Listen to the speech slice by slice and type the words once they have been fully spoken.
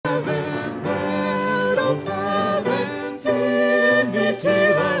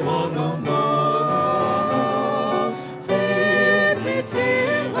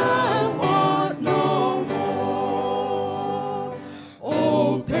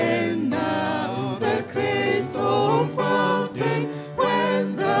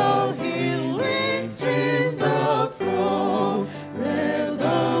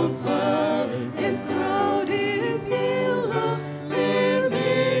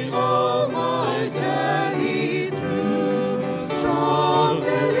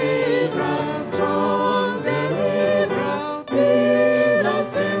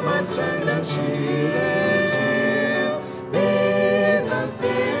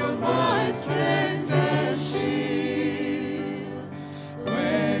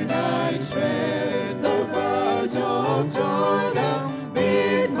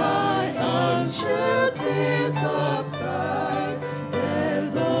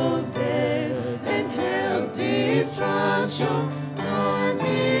shore, and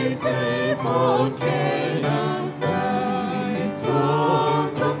be safe on Canaan's side.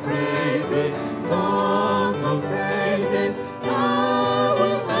 Songs of praises, songs of praises, I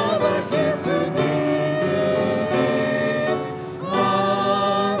will ever give to thee. I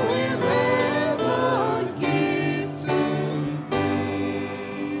will ever give to thee.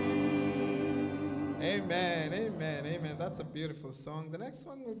 Amen, amen, amen. That's a beautiful song. The next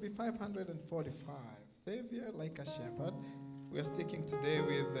one will be 545. Savior like a shepherd. We are sticking today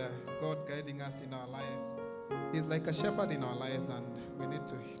with God guiding us in our lives. He's like a shepherd in our lives, and we need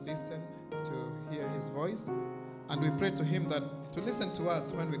to listen to hear his voice. And we pray to him that to listen to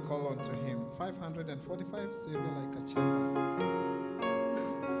us when we call on to him. 545, Savior like a shepherd.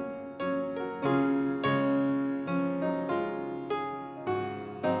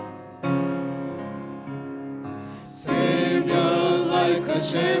 Like a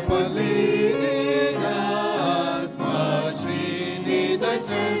shepherd lead us, much we need thy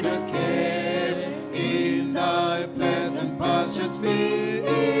tender care. In thy pleasant pastures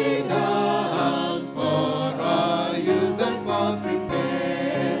feed us, for our use and fawns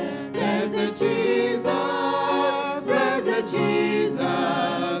prepare. Blessed Jesus,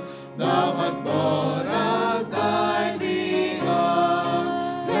 thou hast bought us thine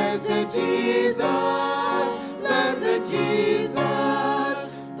beyond. Blessed Jesus,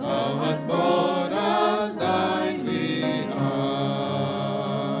 thou hast bought us thine beyond.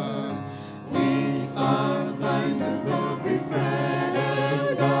 We are thine and Lord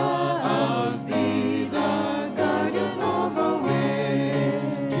befriend us, be the guardian of our way.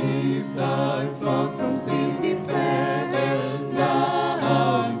 Keep thy flocks from sin, defend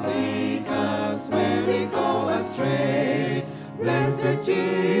us, seek us when we go astray. Blessed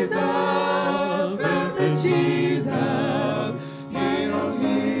Jesus, blessed Jesus, hear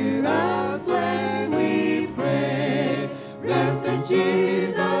us when we pray. Blessed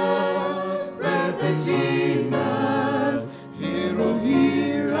Jesus,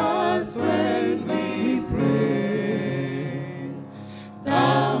 hear us when we pray.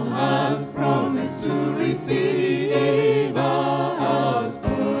 Thou hast promised to receive us,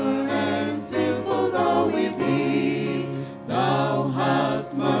 poor and sinful though we be. Thou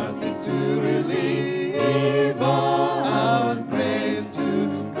hast mercy to relieve us, grace to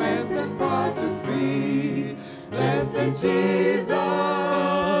cleanse and pride to free. Blessed Jesus,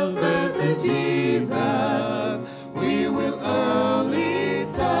 we will early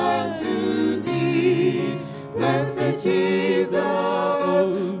turn to thee. Blessed Jesus,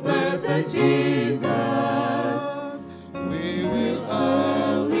 we will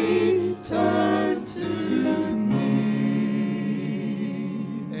early turn to thee.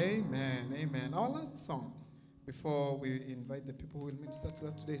 Amen, amen. Our last song before we invite the people who will minister to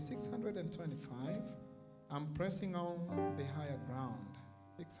us today, 625. I'm pressing on the higher ground.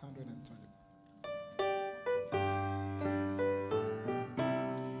 625.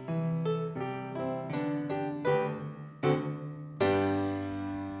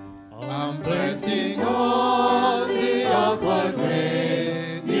 I'm pressing on the upward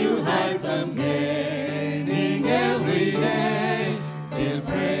way, new heights I'm gaining every day, still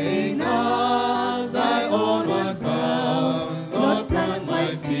praying as I onward bound. Lord, plant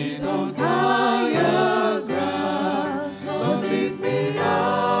my feet on higher ground. Lord, lift me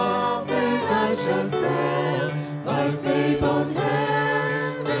up and I shall stand by faith on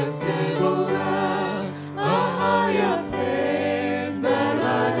heaven's stable land, a higher place than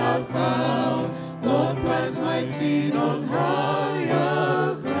I have found. Lord, plant my feet on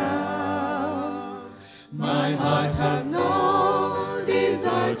higher ground. My heart has no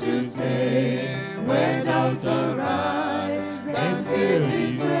desire to stay where doubts arise and fears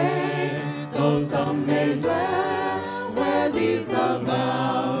dismay. Though some may dwell where these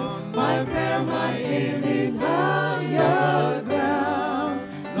abound, my prayer, my aim is higher ground.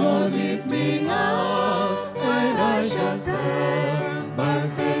 Lord, lift me up and I shall stand by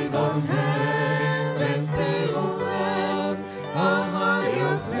faith on heaven's stable land, a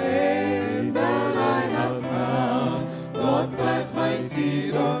higher place than I have found. Lord, plant my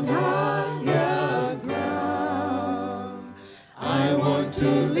feet on higher ground. I want to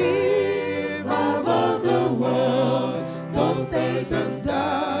live above the world, though Satan's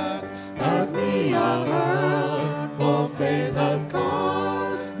darts at me are hurled. For faith has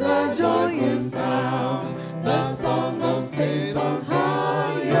called the joyous sound, the song of saints on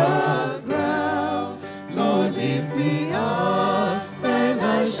higher ground. Lord, lift me up and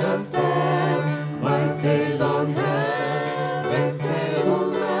I shall stand by faith on heaven's table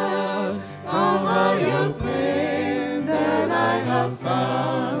land, a higher place than I have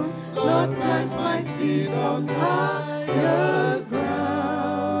found. Lord, plant my feet on higher higher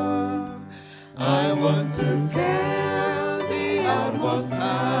ground. I want to scale the utmost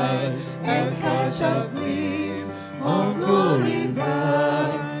high and catch a gleam of glory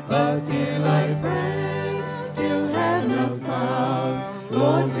bright. But still I pray till heaven found.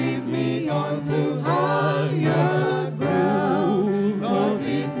 Lord, lead me on to higher ground. Lord,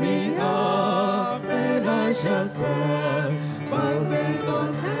 lead me up, and I shall stand by faith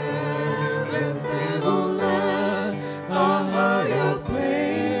on heaven's tableland, a higher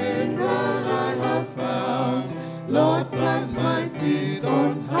place that I have found. Lord, plant my feet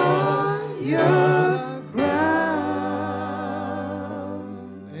on higher ground.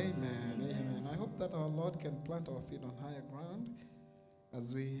 Amen. Amen. I hope that our Lord can plant our feet on higher ground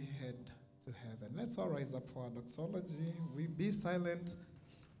as we head to heaven. Let's all rise up for our doxology. We be silent,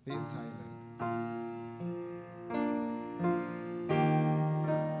 be silent.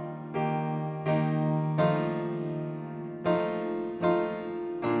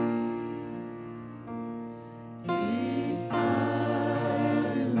 Be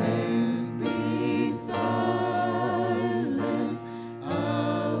silent, be silent.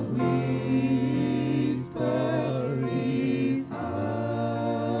 A whisper is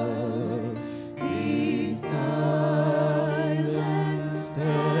heard. Be silent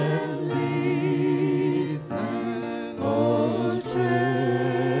and listen. Oh,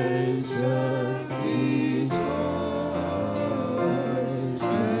 treasure each word.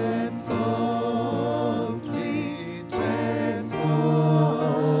 Tread softly, tread softly.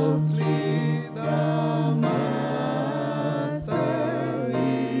 The Master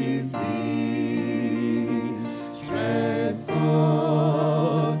is He. Tread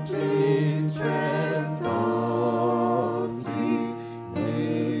softly, tread softly.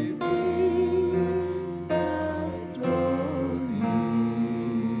 He brings us glory.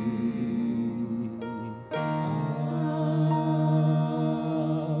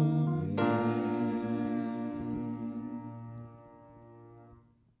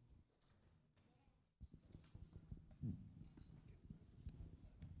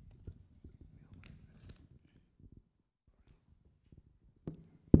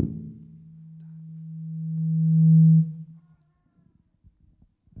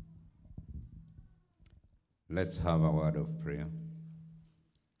 Let's have a word of prayer.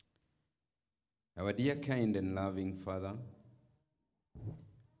 Our dear, kind, and loving Father,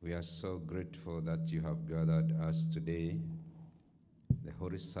 we are so grateful that you have gathered us today, the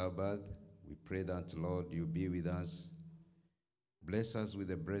Holy Sabbath. We pray that, Lord, you be with us. Bless us with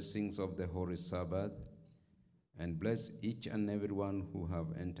the blessings of the Holy Sabbath, and bless each and everyone who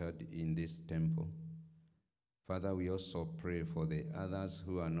have entered in this temple. Father, we also pray for the others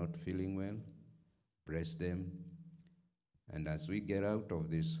who are not feeling well. Bless them. And as we get out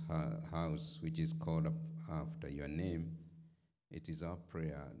of this house, which is called after your name, it is our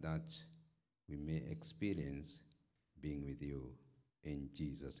prayer that we may experience being with you. In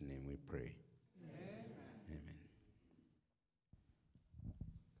Jesus' name we pray. Amen. Amen.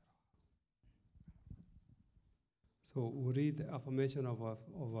 So we'll read the affirmation of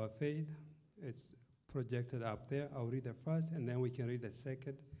our faith. It's projected up there. I'll read the first, and then we can read the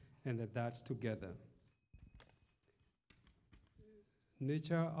second and the third together.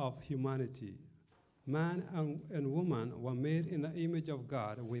 Nature of humanity. Man and woman were made in the image of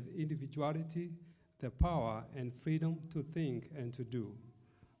God with individuality, the power and freedom to think and to do.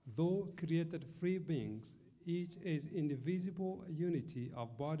 Though created free beings, each is indivisible unity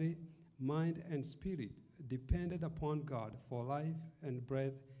of body, mind, and spirit, dependent upon God for life and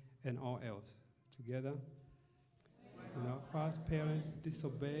breath and all else. Together. When our first parents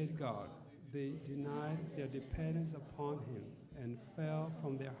disobeyed God, they denied their dependence upon him and fell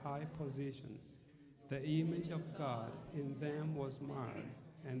from their high position. The image of God in them was marred,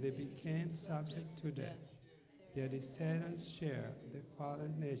 and they became subject to death. Their descendants share the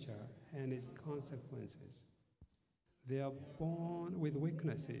fallen nature and its consequences. They are born with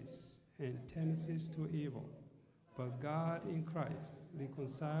weaknesses and tendencies to evil, but God in Christ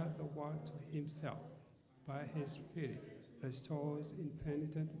reconciled the world to himself by his Spirit, restores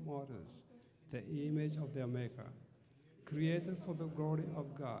impenitent mortals the image of their Maker. Created for the glory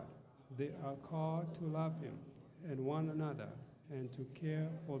of God, they are called to love him and one another and to care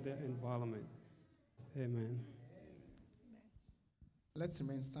for their environment. Amen. Let's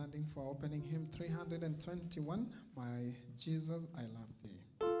remain standing for opening hymn 321, My Jesus, I Love Thee.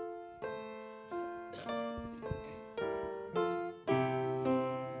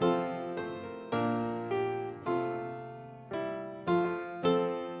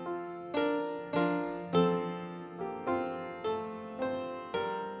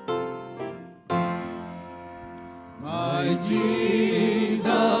 My My Jesus,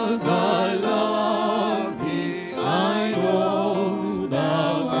 I love thee. I know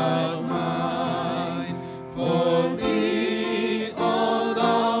thou art mine. For thee all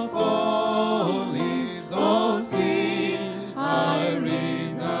the follies of sin I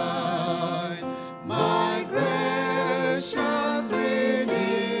resign. My gracious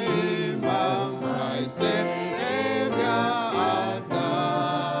Redeemer, my Savior art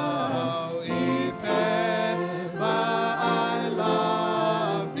thou. If ever I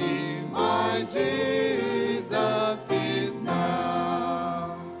love thee, my Jesus, 'tis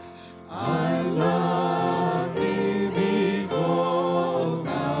now. I love thee because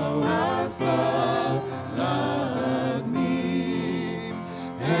thou hast first loved me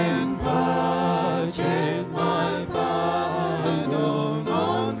and purchased my pardon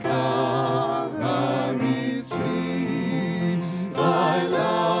on Calvary's tree. I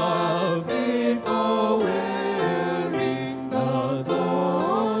love thee for wearing the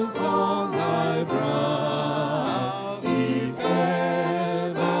thorns on thy brow. If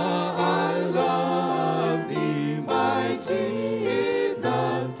ever I love thee, my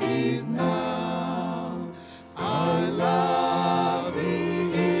Jesus, 'tis now. I love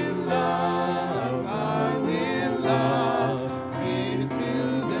thee in love, I will love thee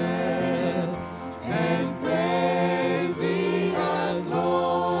till death, and praise thee as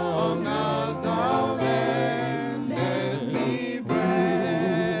long as thou lendest me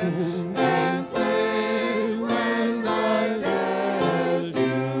breath, and say when thy death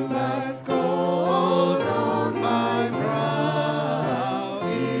dew lies cold on my brow,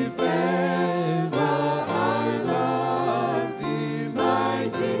 if ever I love thee, my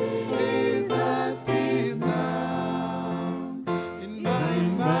Jesus, 'tis now. In my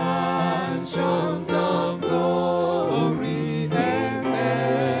mansions of glory and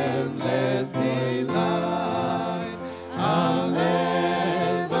endless delight, I'll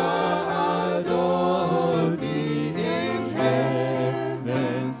ever adore thee in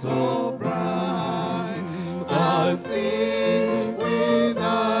heaven so bright. I'll sing with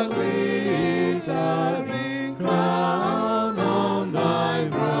a glittering crown on my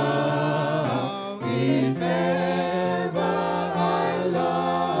brow. If ever I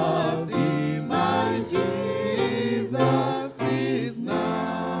love thee, my Jesus, 'tis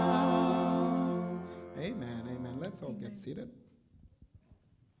now. Amen, amen. Let's all get seated.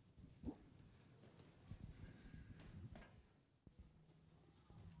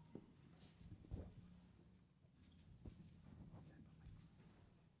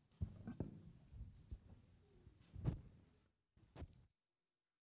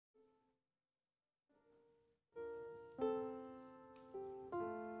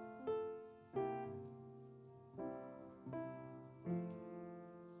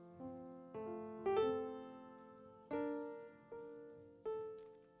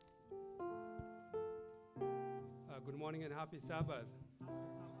 Good morning and happy Sabbath.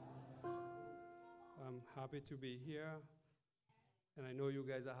 I'm happy to be here, and I know you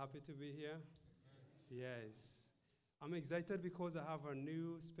guys are happy to be here. Yes. I'm excited because I have a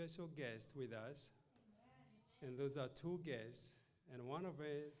new special guest with us, and those are two guests, and one of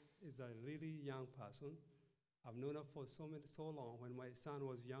it is a really young person. I've known her for so long. When my son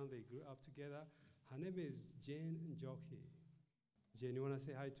was young, they grew up together. Her name is Ngige. Jane, you want to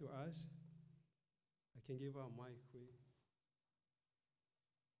say hi to us? I can give her a mic, quick.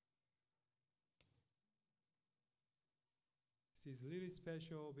 She's really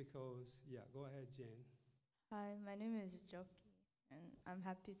special because, yeah, go ahead, Jane. Hi, my name is Geoffrey, and I'm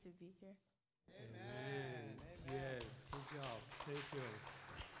happy to be here. Amen. Yes, good job. Thank you.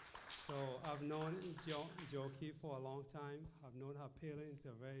 So I've known Geoffrey for a long time. I've known her parents.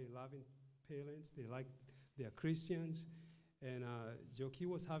 They're very loving parents. They're Christians. And Geoffrey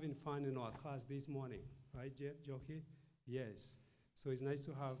was having fun in our class this morning, right, Geoffrey? Yes. So it's nice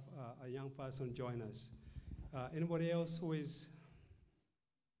to have a young person join us. Anybody else who is?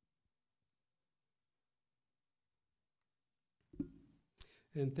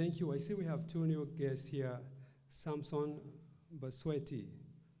 And thank you. I see we have two new guests here, Samson Basweti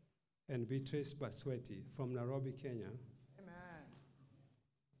and Beatrice Basweti from Nairobi, Kenya. Amen.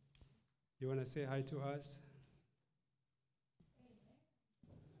 You want to say hi to us?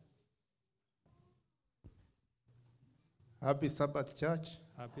 Happy Sabbath, church.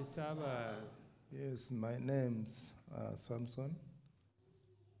 Happy Sabbath. Yes, my name's Samson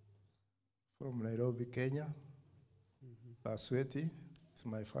from Nairobi, Kenya. Basweti is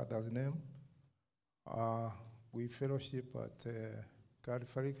my father's name. We fellowship at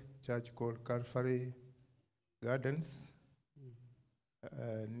Calvary, church called Calvary Gardens,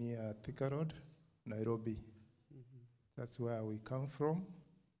 near Thika Road, Nairobi. That's where we come from.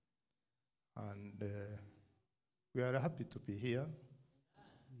 And we are happy to be here.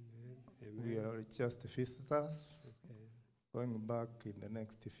 Amen. We are just visitors, Okay. going back in the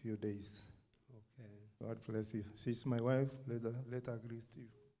next few days. Okay. God bless you. She's my wife. Let her greet you.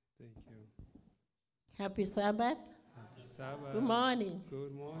 Thank you. Happy Sabbath. Happy Sabbath. Good morning.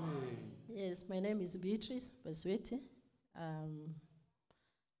 Good morning. Yes, my name is Beatrice Basweti.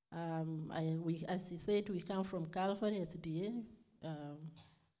 As he said, we come from Calvary SDA.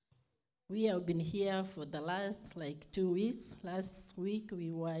 We have been here for the last 2 weeks. Last week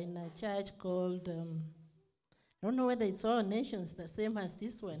we were in a church called, I don't know whether it's all nations, the same as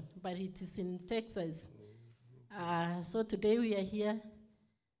this one, but it is in Texas. So today we are here.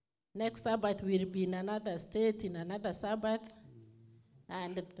 Next Sabbath we'll be in another state, in another Sabbath.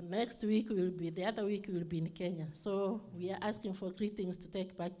 And the next week the other week we'll be in Kenya. So we are asking for greetings to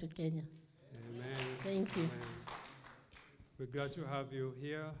take back to Kenya. Amen. Thank you. Amen. We're glad to have you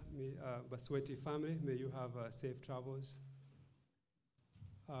here, Basweti family. May you have safe travels.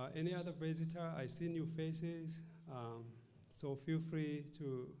 Any other visitor? I see new faces, so feel free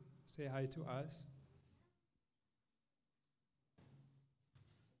to say hi to us.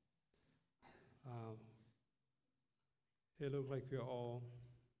 It looks like we're all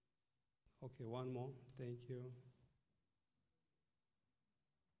okay. One more. Thank you.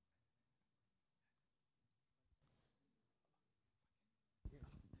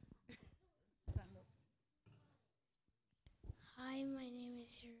 Hi, my name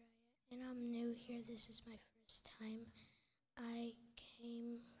is Uriah, and I'm new here. This is my first time. I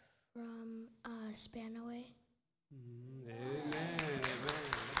came from Spanaway. Amen. Amen.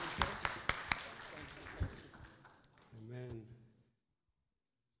 Amen.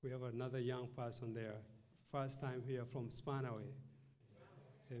 We have another young person there. First time here from Spanaway.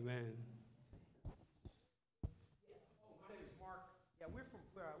 Amen. My name is Mark. Yeah,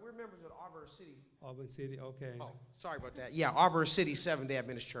 we're members of Auburn City. Auburn City, okay. Oh, sorry about that. Yeah, Auburn City Seventh-day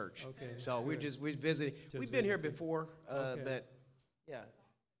Adventist Church. Okay. So we're visiting. We've been visiting. here before, Okay. but yeah.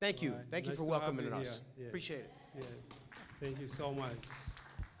 Thank you. All right. Thank you Nice for to have welcoming you us. here. Yes. Appreciate it. Yes. Thank you so much.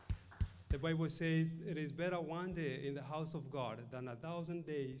 The Bible says it is better one day in the house of God than 1,000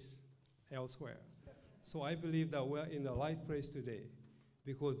 days elsewhere. So I believe that we're in the right place today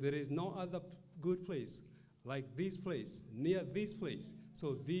because there is no other good place like this place, near this place.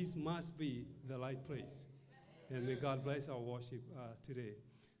 So this must be the right place. And may God bless our worship today.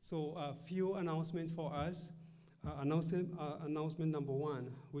 So a few announcements for us. Announcement number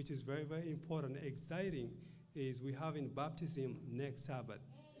one, which is very, very important, exciting, is we have in baptism next Sabbath.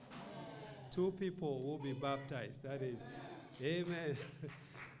 2 people will be baptized. That is, amen.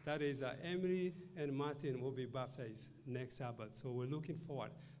 That is Emily and Martin will be baptized next Sabbath. So we're looking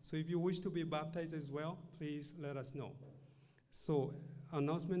forward. So if you wish to be baptized as well, please let us know. So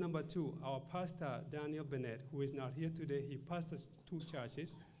announcement number 2, our pastor, Daniel Bennett, who is not here today, he pastors 2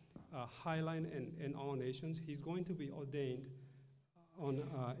 churches, Highline and All Nations. He's going to be ordained on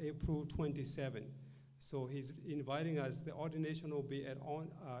April 27. So he's inviting us. The ordination will be at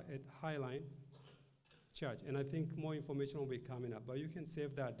Highline Church. And I think more information will be coming up. But you can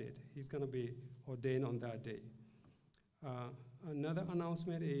save that date. He's going to be ordained on that day. Another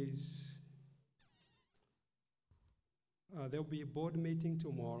announcement is there will be a board meeting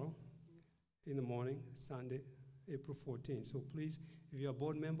tomorrow in the morning, Sunday, April 14th. So please, if you're a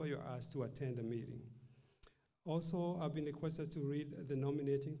board member, you're asked to attend the meeting. Also, I've been requested to read the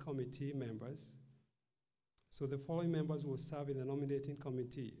nominating committee members. So the following members will serve in the nominating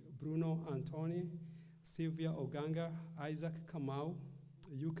committee: Bruno Antoni, Sylvia Oganga, Isaac Kamau,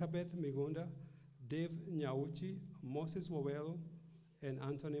 Yukabeth Migunda, Dave Nyauchi, Moses Wawelo, and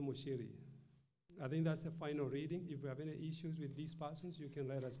Anthony Mushiri. I think that's the final reading. If you have any issues with these persons, you can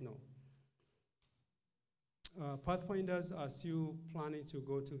let us know. Pathfinders are still planning to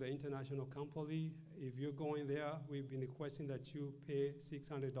go to the International Campoli. If you're going there, we've been requesting that you pay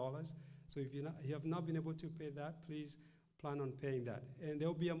 $600. So if you have not been able to pay that, please plan on paying that. And there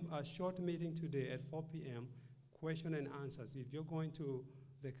will be a short meeting today at 4 p.m., question and answers. If you're going to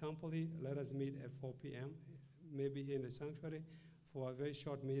the Campoli, let us meet at 4 p.m., maybe here in the sanctuary, for a very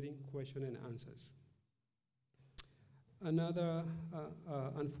short meeting, question and answers. Another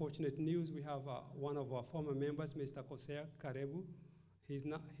unfortunate news, we have one of our former members, Mr. Kosea Karebu.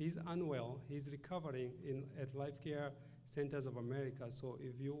 He's unwell. He's recovering at Life Care Centers of America. So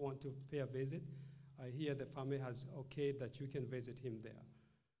if you want to pay a visit, I hear the family has okayed that you can visit him there.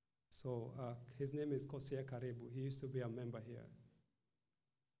 So his name is Kosea Karebu. He used to be a member here.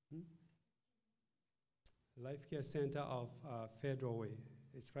 Life Care Center of Federal Way.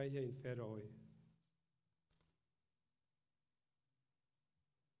 It's right here in Federal Way.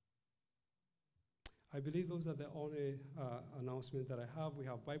 I believe those are the only announcements that I have. We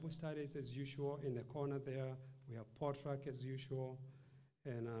have Bible studies as usual in the corner there. We have potluck as usual.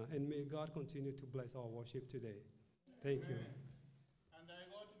 And may God continue to bless our worship today. Thank you. And I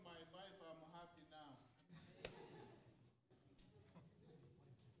got my wife, I'm happy now.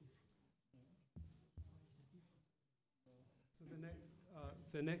 So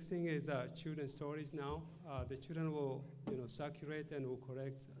the next thing is children's stories now. The children will, circulate and will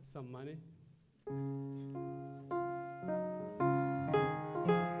collect some money.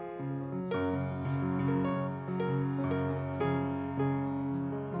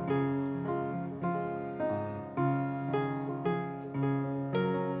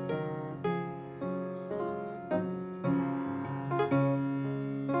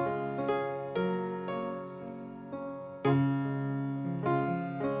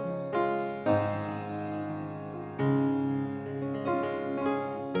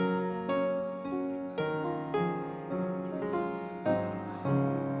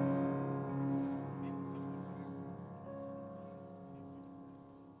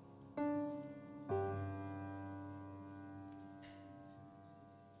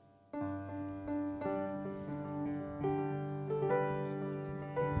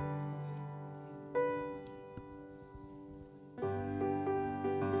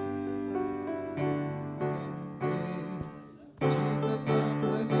 Jesus loves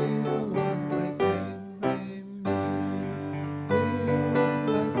the little ones like me, little ones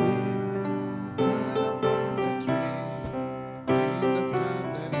like me, just upon the tree. Jesus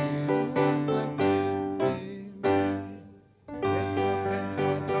loves the little ones like me. Yes, upendo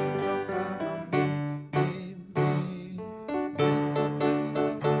toto kama me. Yes, upendo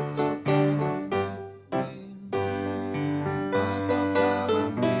toto kama me. Toto kama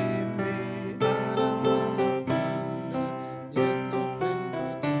me. I don't wanna penda. Yes, upendo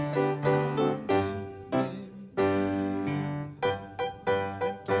toto kama me.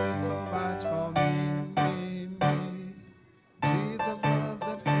 And cares so much for me. Jesus loves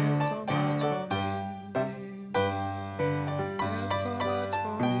and cares so much for me. Cares so much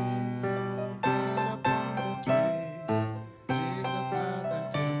for me. Right upon the tree. Jesus loves and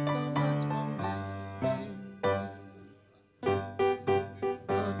cares so much for me.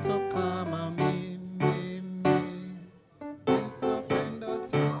 Toto kama me. Yes, upendo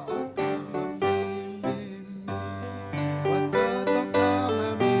toto kama me. Watoto kama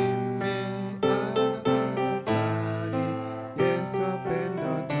mimi, Yesu apenda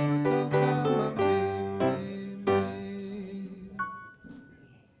watoto kama mimi.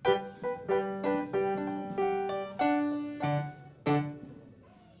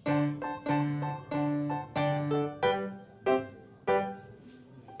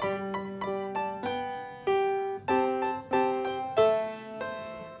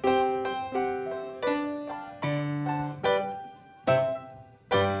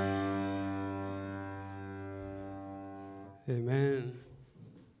 Amen.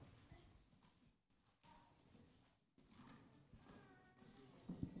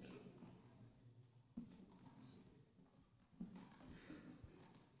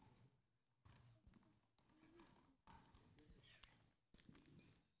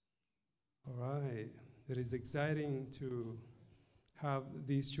 All right. It is exciting to have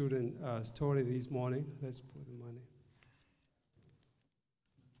these children story this morning. Let's put the money.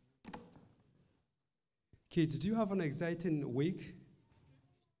 Kids, do you have an exciting week?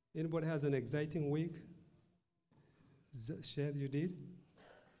 Anybody has an exciting week? Share you did?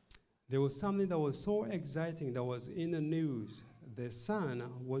 There was something that was so exciting that was in the news. The sun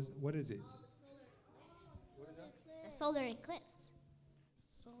was, what is it? The solar eclipse.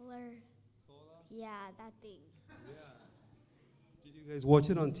 Solar. Yeah, that thing. Did you guys watch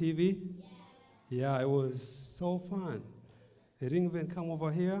it on TV? Yeah, it was so fun. It didn't even come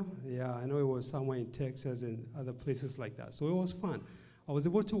over here. Yeah, I know it was somewhere in Texas and other places like that. So it was fun. I was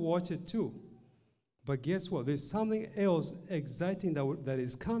able to watch it too. But guess what? There's something else exciting that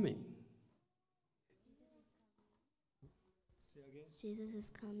is coming. Jesus is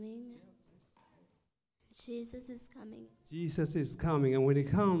coming. Jesus is coming. Jesus is coming, and when it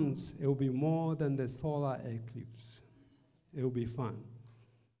comes, it will be more than the solar eclipse. It will be fun.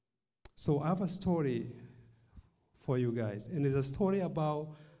 So I have a story for you guys, and it's a story about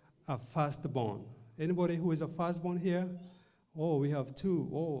a firstborn. Anybody who is a firstborn here? Oh, we have two.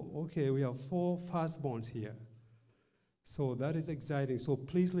 Oh, okay, we have 4 firstborns here. So that is exciting. So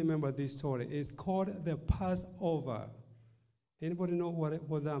please remember this story. It's called the Passover. Anybody know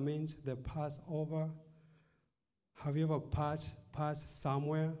what that means, the Passover? Have you ever passed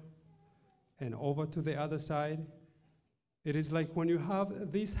somewhere and over to the other side? It is like when you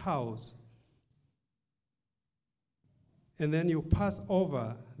have this house and then you pass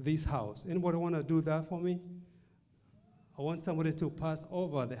over this house. Anybody want to do that for me? I want somebody to pass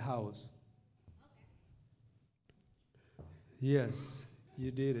over the house. Yes, you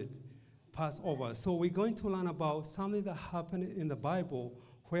did it. Pass over. So we're going to learn about something that happened in the Bible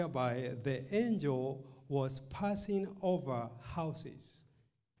whereby the angel was passing over houses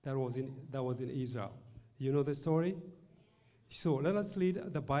that was in Israel. You know the story? So let us read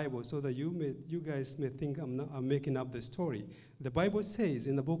the Bible so that you guys may think I'm making up the story. The Bible says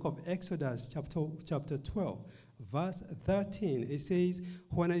in the book of Exodus chapter 12, verse 13, it says,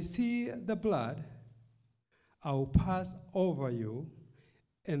 "When I see the blood, I will pass over you,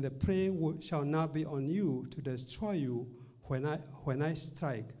 and the plague shall not be on you to destroy you when I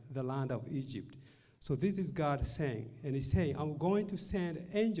strike the land of Egypt." So this is God saying, and he's saying, I'm going to send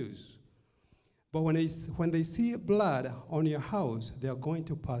angels, but when they see blood on your house, they are going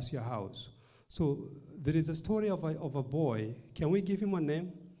to pass your house. So there is a story of a boy. Can we give him a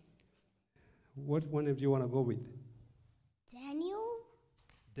name? What one do you want to go with? Daniel?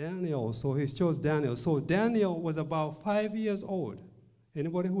 Daniel. So he chose Daniel. So Daniel was about 5 years old.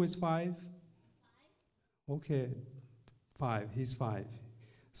 Anybody who is 5? Okay, 5. He's 5.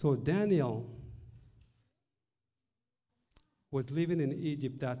 So Daniel was living in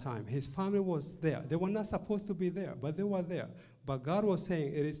Egypt that time. His family was there. They were not supposed to be there, but they were there. But God was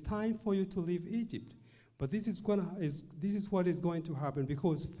saying, it is time for you to leave Egypt. But this is what is going to happen,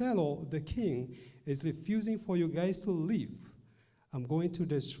 because Pharaoh, the king, is refusing for you guys to leave. I'm going to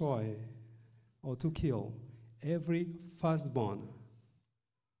destroy or to kill every firstborn,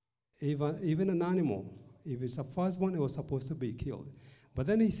 even an animal. If it's a firstborn, it was supposed to be killed. But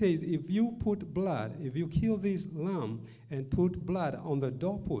then he says, if you kill this lamb and put blood on the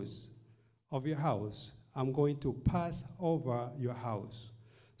doorpost of your house, I'm going to pass over your house.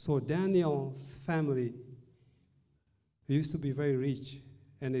 So Daniel's family used to be very rich,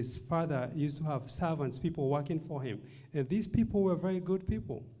 and his father used to have servants, people working for him. And these people were very good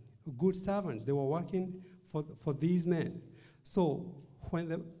people, good servants. They were working for these men. So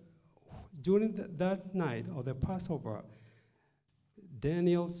during that night of the Passover,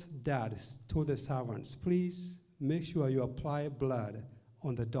 Daniel's dad told the servants, please make sure you apply blood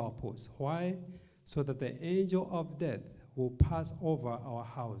on the doorpost. Why? So that the angel of death will pass over our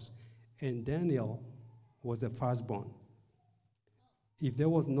house. And Daniel was the firstborn. If there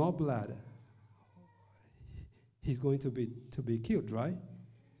was no blood, he's going to be killed, right?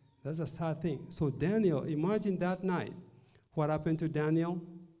 That's a sad thing. So Daniel, imagine that night. What happened to Daniel?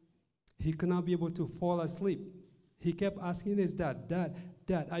 He could not be able to fall asleep. He kept asking his dad,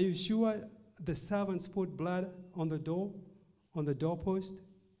 Dad, are you sure the servants put blood on the doorpost?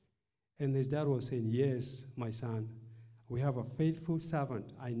 And his dad was saying, yes, my son, we have a faithful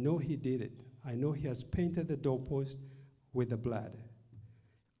servant. I know he did it. I know he has painted the doorpost with the blood.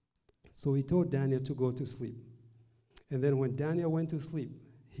 So he told Daniel to go to sleep. And then when Daniel went to sleep,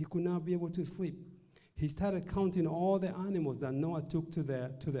 he could not be able to sleep. He started counting all the animals that Noah took to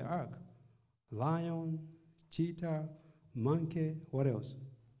the ark. Lion, cheetah, monkey, what else?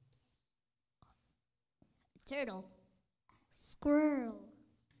 Turtle. Squirrel.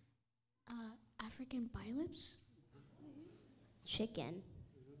 African bilops. Chicken.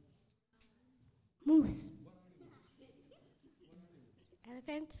 Moose.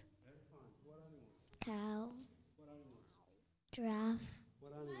 Elephant. Cow. Giraffe.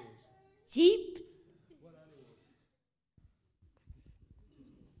 Sheep.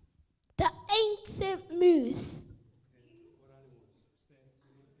 The ancient moose.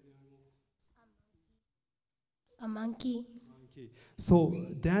 A monkey. So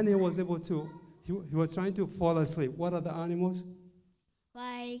Daniel was able to, he was trying to fall asleep. What are the animals?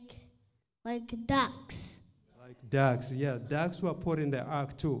 Like ducks. Like ducks, yeah. Ducks were put in the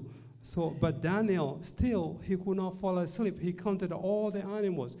ark too. So, but Daniel, still, he could not fall asleep. He counted all the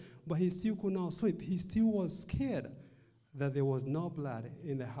animals, but he still could not sleep. He still was scared that there was no blood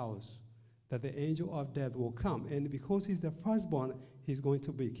in the house, that the angel of death will come. And because he's the firstborn, he's going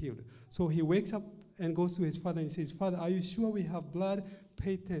to be killed. So he wakes up and goes to his father and says, Father, are you sure we have blood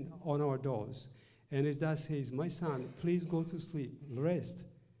painted on our doors? And his dad says, my son, please go to sleep, rest.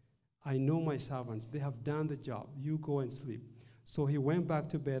 I know my servants, they have done the job. You go and sleep. So he went back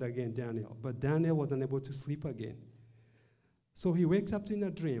to bed again, Daniel. But Daniel was unable to sleep again. So he wakes up in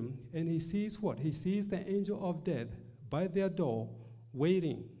a dream, and he sees what? He sees the angel of death by their door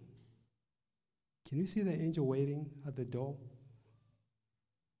waiting. Can you see the angel waiting at the door?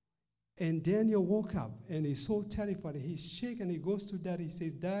 And Daniel woke up, and he's so terrified. He's shaken. He goes to Dad. He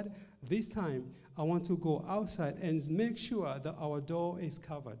says, Dad, this time I want to go outside and make sure that our door is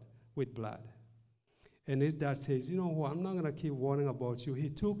covered with blood. And his dad says, you know what, I'm not going to keep worrying about you. He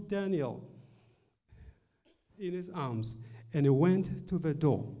took Daniel in his arms, and he went to the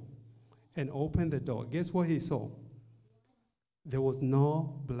door and opened the door. Guess what he saw? There was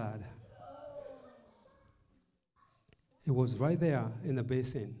no blood. It was right there in the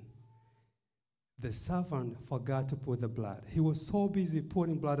basin. The servant forgot to put the blood. He was so busy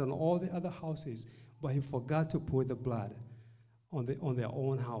putting blood on all the other houses, but he forgot to put the blood on their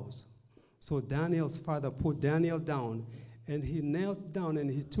own house. So Daniel's father put Daniel down, and he knelt down and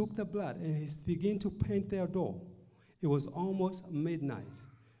he took the blood and he began to paint their door. It was almost midnight,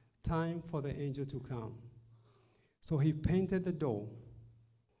 time for the angel to come. So he painted the door.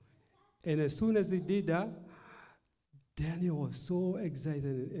 And as soon as he did that, Daniel was so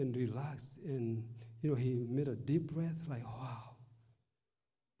excited and relaxed, and he made a deep breath, like, wow,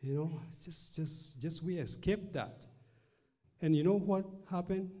 just we escaped that. And you know what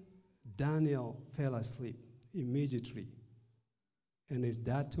happened? Daniel fell asleep immediately. And his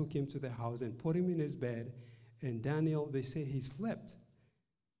dad took him to the house and put him in his bed, and Daniel, they say he slept.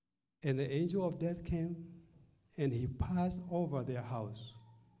 And the angel of death came, and he passed over their house.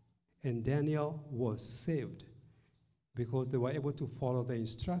 And Daniel was saved, because they were able to follow the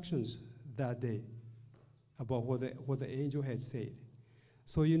instructions that day about what the angel had said.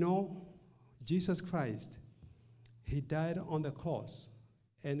 So Jesus Christ, he died on the cross,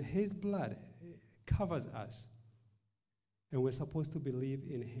 and his blood covers us, and we're supposed to believe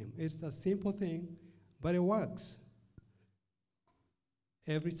in him. It's a simple thing, but it works.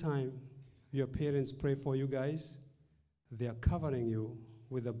 Every time your parents pray for you guys, they are covering you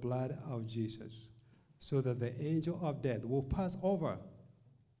with the blood of Jesus, so that the angel of death will pass over.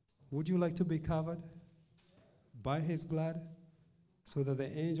 Would you like to be covered by his blood, so that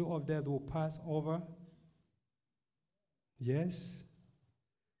the angel of death will pass over? Yes?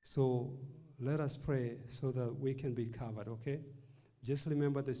 So let us pray so that we can be covered, okay? Just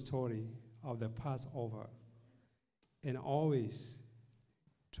remember the story of the Passover, and always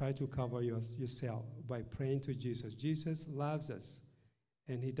try to cover yourself by praying to Jesus. Jesus loves us,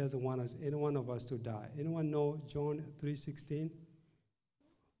 and he doesn't want any one of us to die. Anyone know John 3:16?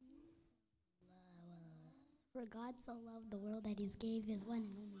 For God so loved the world that he gave his one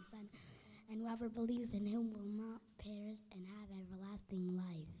and only Son, and whoever believes in him will not perish and have everlasting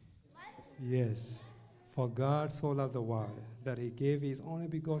life. Yes. For God so loved the world that he gave his only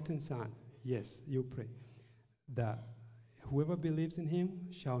begotten Son. Yes, you pray. That whoever believes in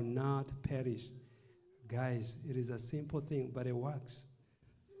him shall not perish. Guys, it is a simple thing, but it works.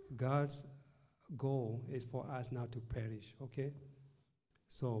 God's goal is for us not to perish, okay?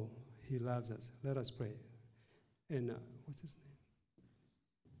 So he loves us. Let us pray. And what's his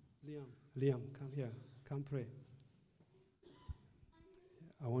name? Liam, come here. Come pray.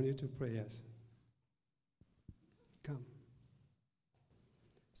 I want you to pray, yes. Come.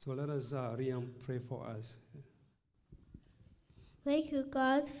 So let us, Liam, pray for us. Thank you,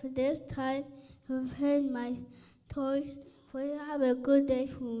 God, for this time to prepare my toys. For you have a good day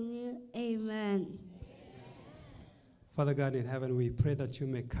from me. Amen. Father God in heaven, we pray that you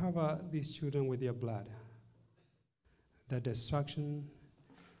may cover these children with your blood, that destruction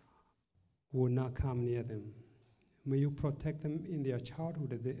will not come near them. May you protect them in their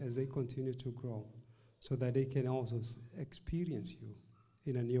childhood as they continue to grow, so that they can also experience you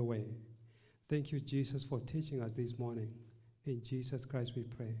in a new way. Thank you, Jesus, for teaching us this morning. In Jesus Christ we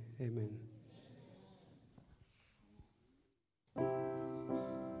pray. Amen.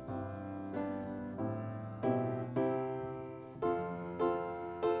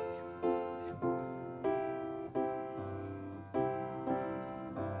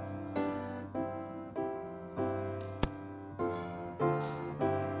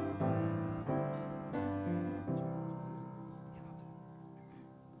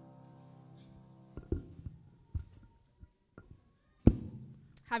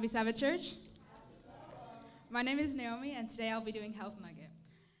 Happy Sabbath, church. My name is Naomi, and today I'll be doing Health Nugget.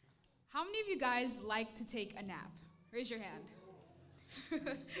 How many of you guys like to take a nap? Raise your hand.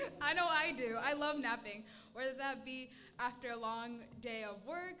 I know I do. I love napping, whether that be after a long day of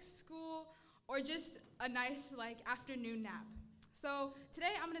work, school, or just a nice afternoon nap. So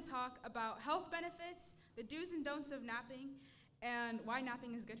today I'm going to talk about health benefits, the do's and don'ts of napping, and why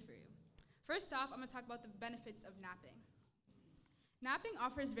napping is good for you. First off, I'm going to talk about the benefits of napping. Napping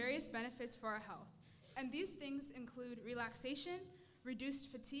offers various benefits for our health, and these things include relaxation,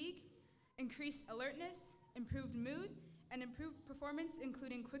 reduced fatigue, increased alertness, improved mood, and improved performance,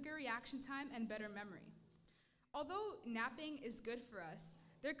 including quicker reaction time and better memory. Although napping is good for us,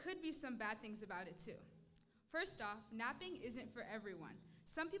 there could be some bad things about it too. First off, napping isn't for everyone.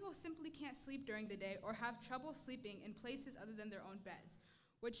 Some people simply can't sleep during the day or have trouble sleeping in places other than their own beds,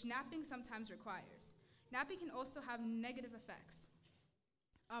 which napping sometimes requires. Napping can also have negative effects.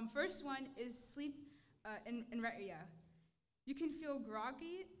 First one is sleep inertia. You can feel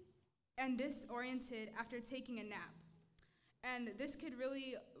groggy and disoriented after taking a nap. And this could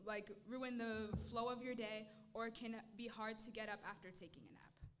really ruin the flow of your day, or it can be hard to get up after taking a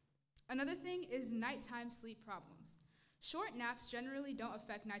nap. Another thing is nighttime sleep problems. Short naps generally don't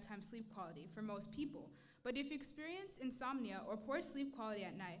affect nighttime sleep quality for most people, but if you experience insomnia or poor sleep quality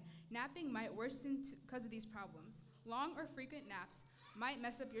at night, napping might worsen because of these problems. Long or frequent naps might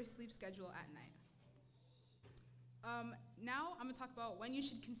mess up your sleep schedule at night. Now I'm going to talk about when you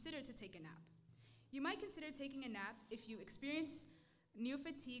should consider to take a nap. You might consider taking a nap if you experience new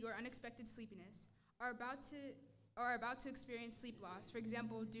fatigue or unexpected sleepiness, are about to experience sleep loss, for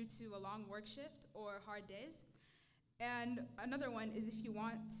example, due to a long work shift or hard days. And another one is if you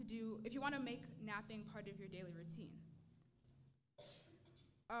want to make napping part of your daily routine.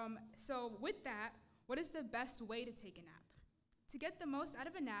 So with that, what is the best way to take a nap? To get the most out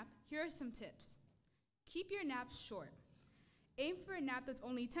of a nap, here are some tips. Keep your naps short. Aim for a nap that's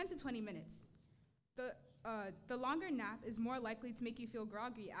only 10 to 20 minutes. The longer nap is more likely to make you feel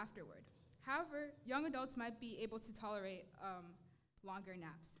groggy afterward. However, young adults might be able to tolerate longer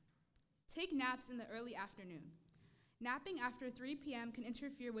naps. Take naps in the early afternoon. Napping after 3 p.m. can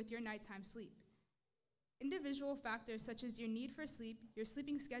interfere with your nighttime sleep. Individual factors such as your need for sleep, your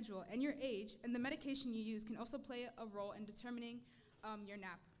sleeping schedule, and your age, and the medication you use can also play a role in determining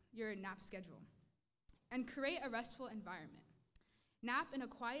your nap schedule. And create a restful environment. Nap in a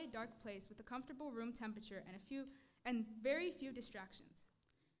quiet, dark place with a comfortable room temperature and very few distractions.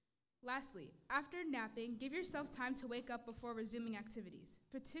 Lastly, after napping, give yourself time to wake up before resuming activities,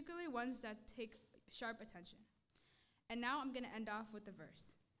 particularly ones that take sharp attention. And now I'm going to end off with the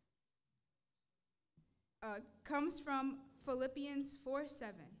verse. Comes from Philippians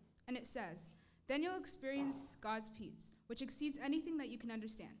 4:7, and it says, "Then you'll experience God's peace, which exceeds anything that you can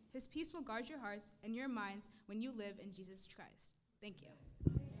understand. His peace will guard your hearts and your minds when you live in Jesus Christ." Thank you.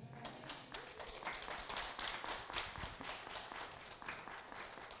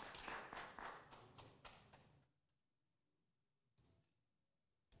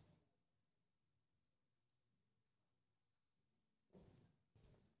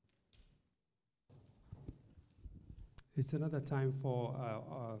 It's another time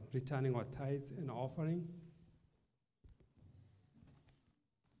for returning our tithes and offering.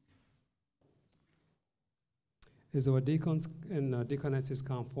 As our deacons and deaconesses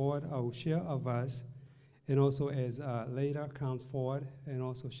come forward, I will share a verse, and also as later comes forward, and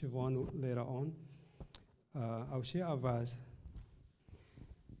also Siobhan later on, I'll share a verse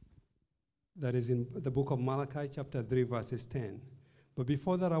that is in the book of Malachi, chapter 3, verses 10. But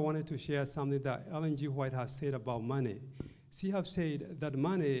before that, I wanted to share something that Ellen G. White has said about money. She has said that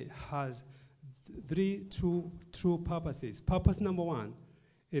money has three true purposes. Purpose number one,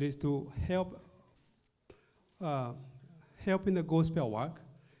 it is to help in the gospel work.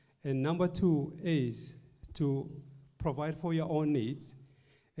 And number two is to provide for your own needs.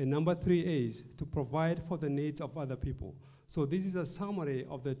 And number three is to provide for the needs of other people. So this is a summary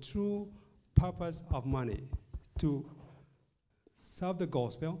of the true purpose of money: to serve the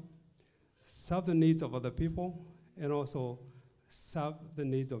gospel, serve the needs of other people, and also serve the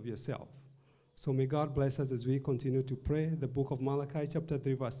needs of yourself. So may God bless us as we continue to pray. The book of Malachi, chapter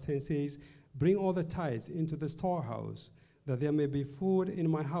 3, verse 10 says, "Bring all the tithes into the storehouse, that there may be food in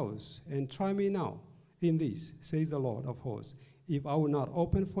my house. And try me now in this, says the Lord of hosts, if I will not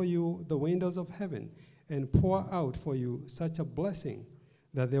open for you the windows of heaven and pour out for you such a blessing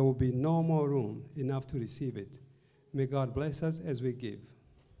that there will be no more room enough to receive it." May God bless us as we give.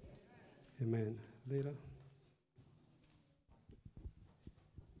 Amen. Later.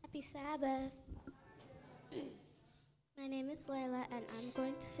 Happy Sabbath. My name is Layla, and I'm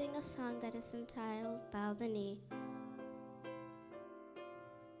going to sing a song that is entitled Bow the Knee.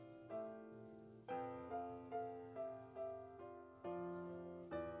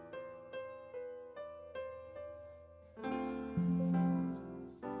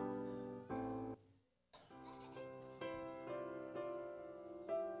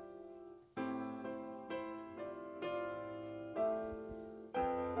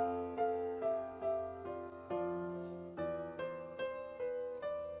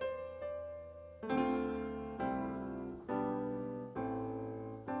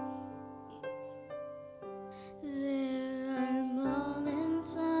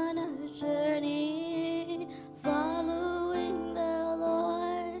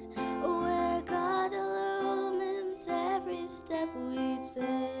 step we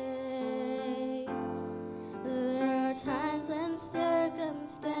take. There are times when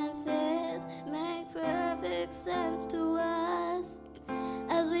circumstances make perfect sense to us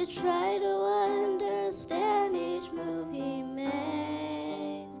as we try to understand each move he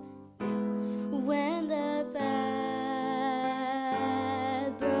makes. When the path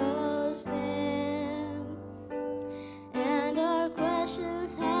grows dim and our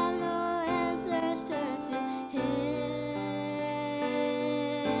questions have no answers, turn to him.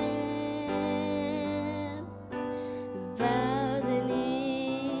 Bow the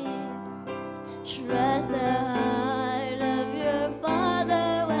knee, trust the heart of your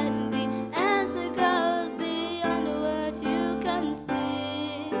Father when the answer goes beyond what you can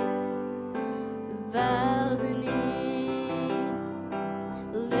see. Bow the knee,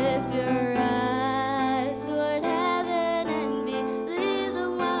 lift your eyes toward heaven and believe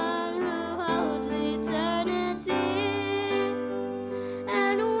the one who holds eternity.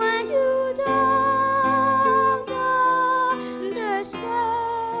 And when you don't understand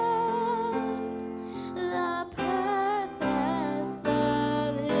the purpose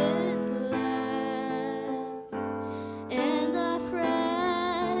of his plan, in the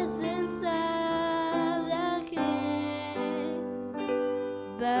presence of the King,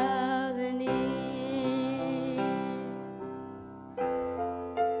 bow the knee.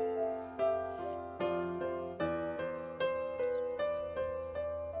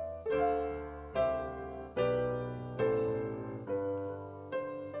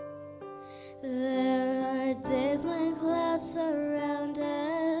 There are days when clouds surround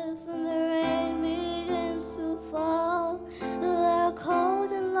us and the rain begins to fall. The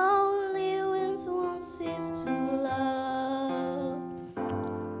cold and lonely winds won't cease to blow,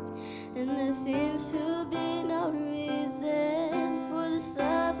 and there seems to be no reason for the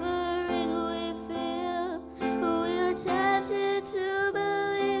suffering we feel. We are tempted to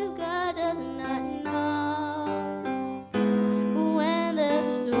believe God does not know. When the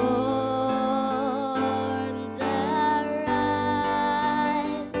storms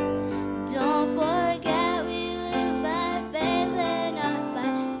arise, don't forget we live by faith and not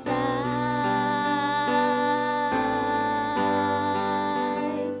by sight.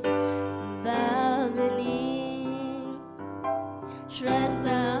 Bow the knee, trust the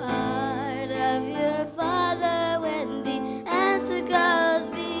heart of your Father when the answer goes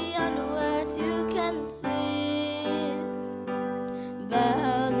beyond what you can see.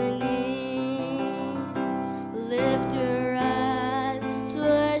 Bow the knee, lift your eyes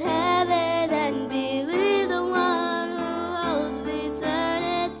toward heaven and believe the one who holds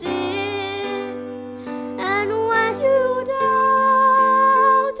eternity. And when you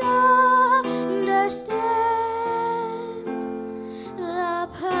don't understand the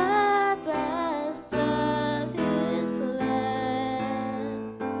purpose of his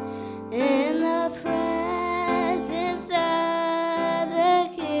plan, in the presence of the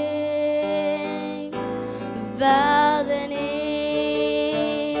King, bow the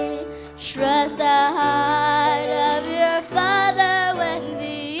knee, trust the heart of your Father when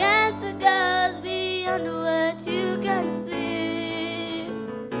the answer goes beyond what you can see.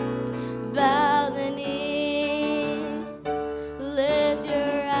 Bow the knee, lift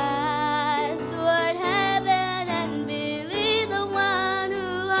your eyes toward heaven and believe the one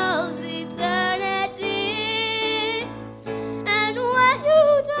who holds eternity. And when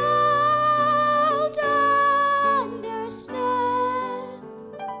you don't understand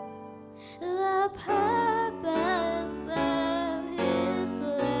the purpose of his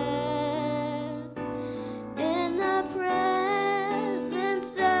plan, in the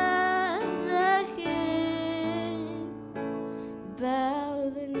presence of the King, bow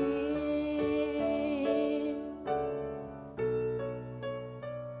the knee.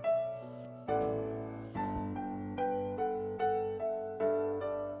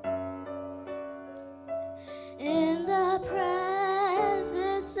 In the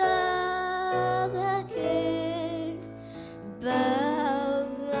presence of the King, bow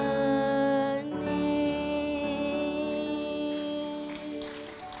the knee.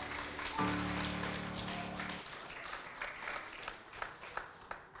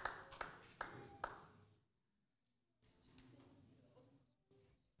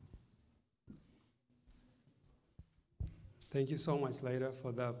 Thank you so much, Leda,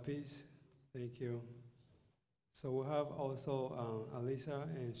 for that piece. Thank you. So we have also Alisa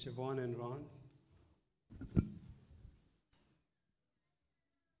and Siobhan and Ron.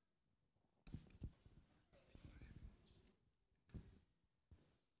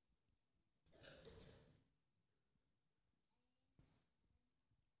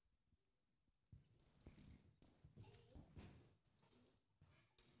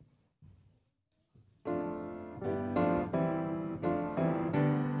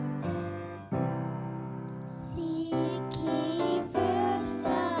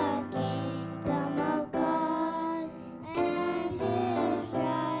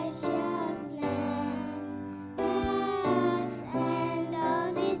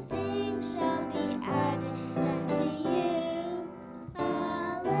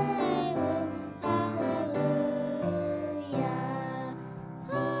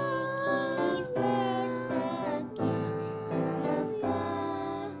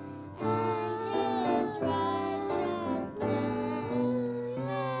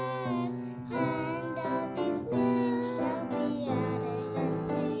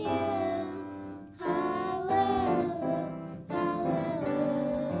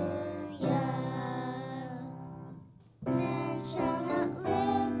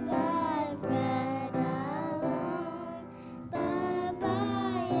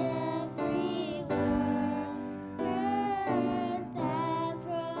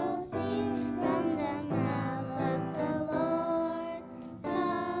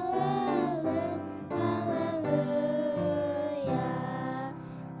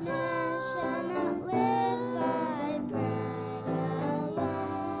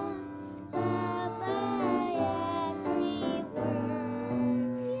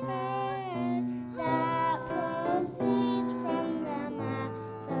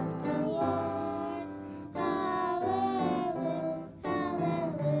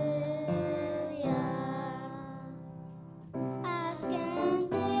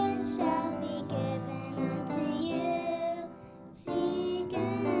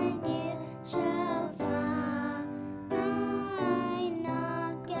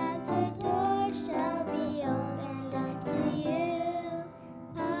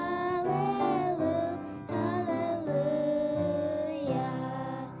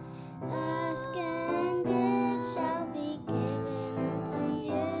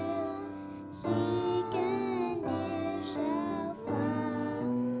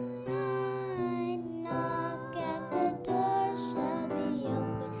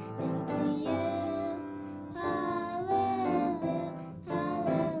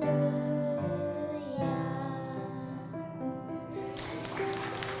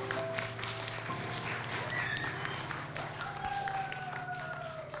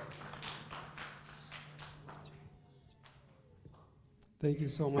 Thank you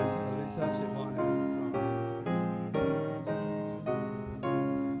so much, Lisa, Siobhan, and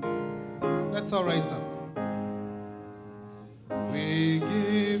Ron. Let's all rise up. We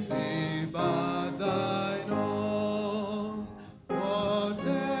give thee but thine own,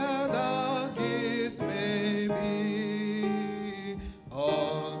 whatever the gift may be.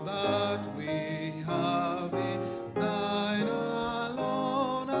 All that we have is thine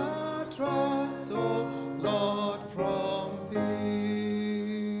alone, our trust, O Lord, from thee.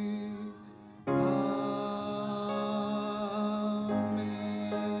 Amen.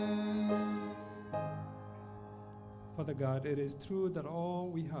 Father God, it is true that all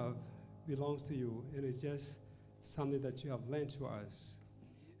we have belongs to you. It is just something that you have lent to us.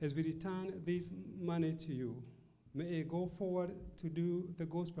 As we return this money to you, may it go forward to do the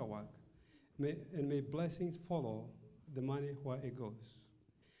gospel work, and may blessings follow the money where it goes.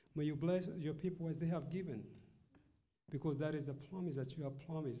 May you bless your people as they have given, because that is a promise that you have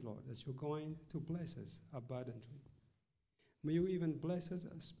promised, Lord, that you're going to bless us abundantly. May you even bless us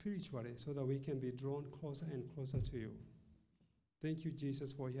spiritually so that we can be drawn closer and closer to you. Thank you,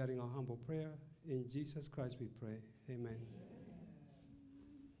 Jesus, for hearing our humble prayer. In Jesus Christ we pray. Amen.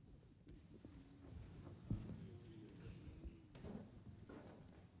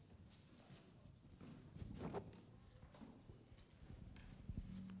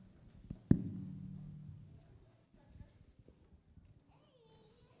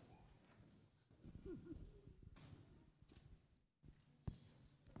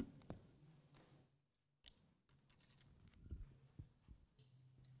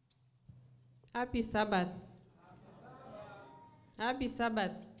 Happy Sabbath. Happy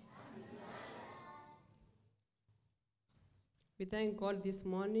Sabbath. We thank God this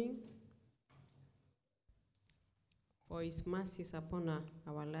morning for his mercies upon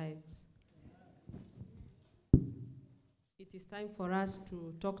our lives. It is time for us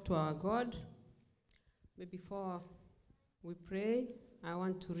to talk to our God. But before we pray, I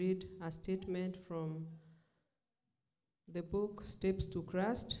want to read a statement from the book Steps to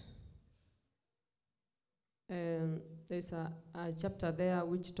Christ. There's a chapter there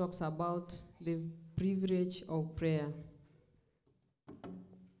which talks about the privilege of prayer.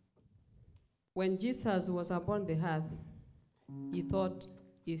 When Jesus was upon the earth, he taught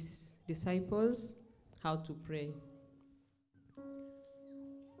his disciples how to pray.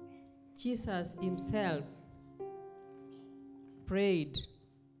 Jesus himself prayed.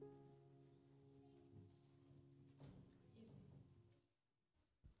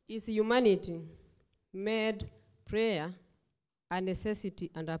 His humanity made prayer a necessity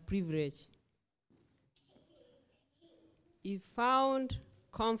and a privilege. He found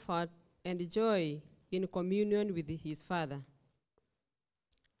comfort and joy in communion with his Father.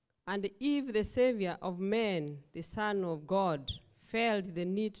 And if the Savior of men, the Son of God, felt the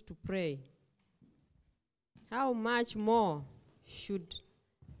need to pray, how much more should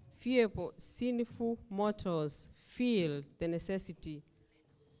fearful, sinful mortals feel the necessity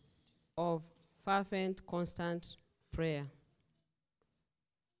of fervent, constant prayer?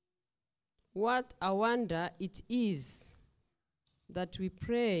 What a wonder it is that we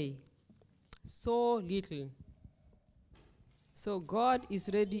pray so little. So God is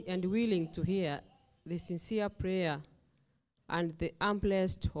ready and willing to hear the sincere prayer and the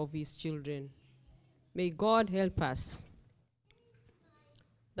humblest of his children. May God help us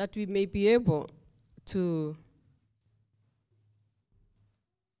that we may be able to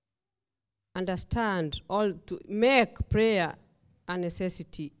understand, all to make prayer a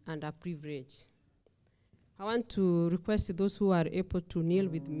necessity and a privilege. I want to request those who are able to kneel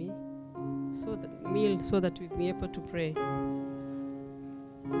with me, so that we be able to pray.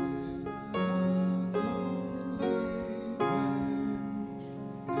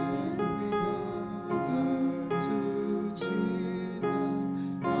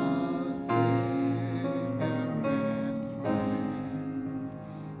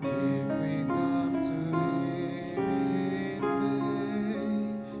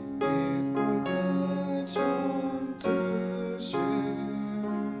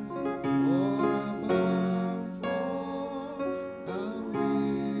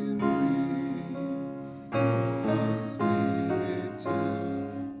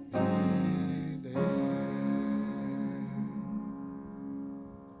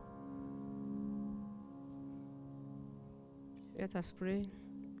 Let us pray.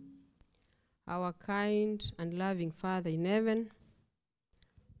 Our kind and loving Father in heaven,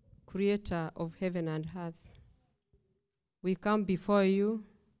 creator of heaven and earth, we come before you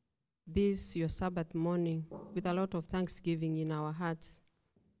this your Sabbath morning with a lot of thanksgiving in our hearts.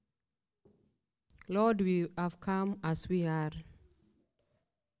 Lord, we have come as we are,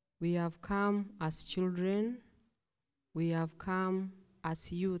 We have come as children. We have come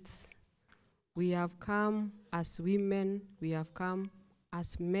as youths. We have come as women. We have come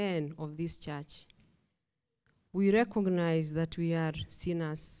as men of this church. We recognize that we are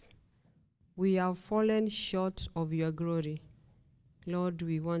sinners. We have fallen short of your glory. Lord,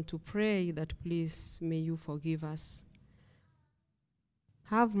 we want to pray that please may you forgive us.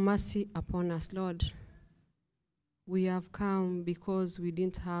 Have mercy upon us, Lord. We have come because we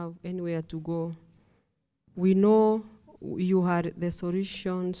didn't have anywhere to go. We know you had the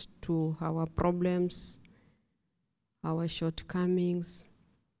solutions to our problems, our shortcomings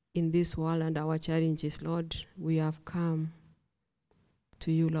in this world and our challenges, Lord. We have come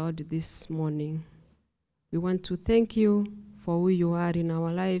to you, Lord, this morning. We want to thank you for who you are in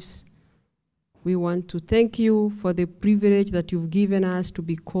our lives. We want to thank you for the privilege that you've given us to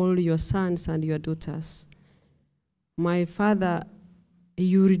be called your sons and your daughters. My Father,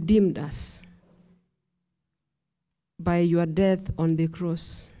 you redeemed us by your death on the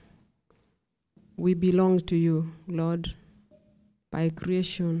cross. We belong to you, Lord, by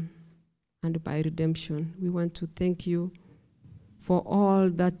creation and by redemption. We want to thank you for all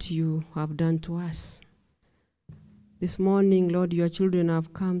that you have done to us. This morning, Lord, your children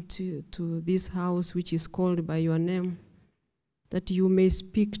have come to this house which is called by your name, that you may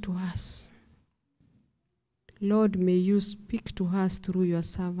speak to us. Lord, may you speak to us through your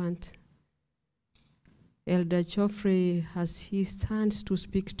servant. Elder Geoffrey has his hands to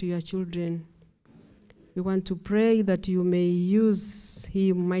speak to your children. We want to pray that you may use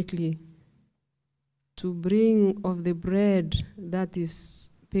him mightily to bring of the bread that is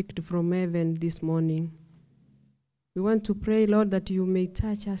picked from heaven this morning. We want to pray, Lord, that you may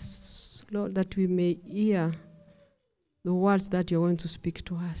touch us, Lord, that we may hear the words that you're going to speak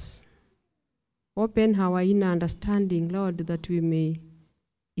to us. Open our inner understanding, Lord, that we may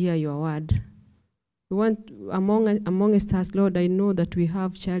hear your word. We want, amongst us, Lord, I know that we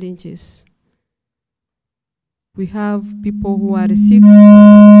have challenges. We have people who are sick.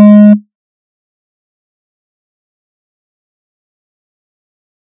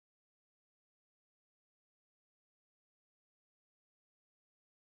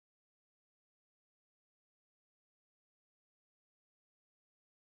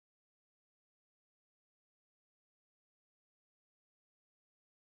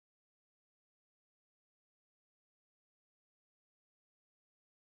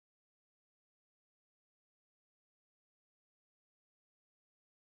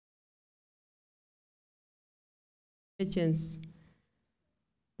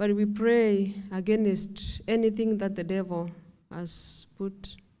 But we pray against anything that the devil has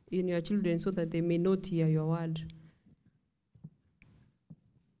put in your children so that they may not hear your word.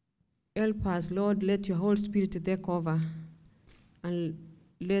 Help us, Lord, let your Holy Spirit take over and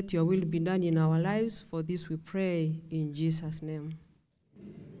let your will be done in our lives. For this we pray in Jesus' name.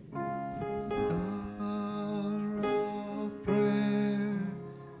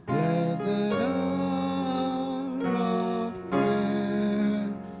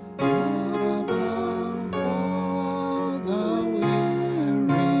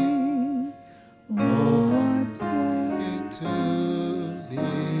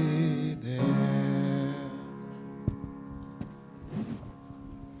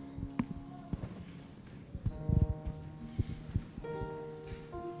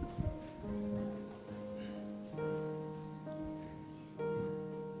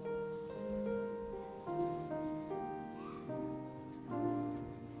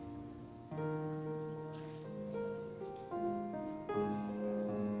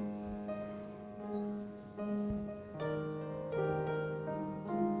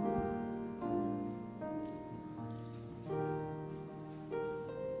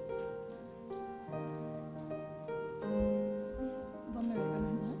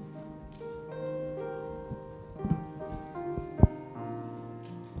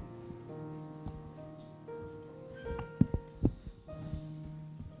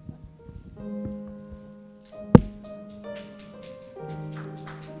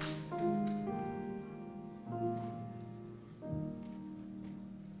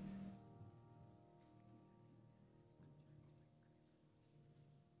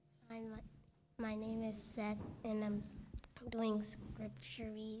 My name is Seth, and I'm doing scripture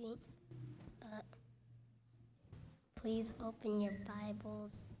reading. Please open your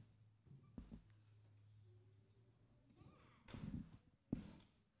Bibles.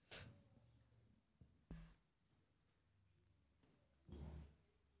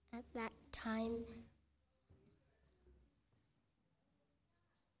 At that time,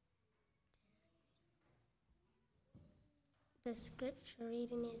 The scripture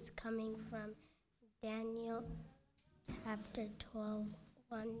reading is coming from Daniel chapter 12,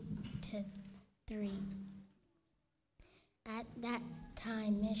 1 to 3. At that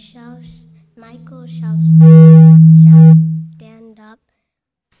time, Michael shall stand up,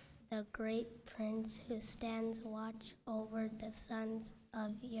 the great prince who stands watch over the sons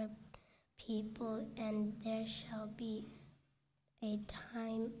of your people, and there shall be a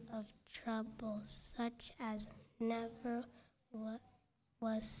time of trouble such as never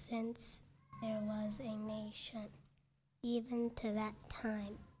was since there was a nation, even to that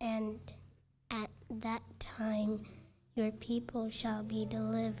time. And at that time your people shall be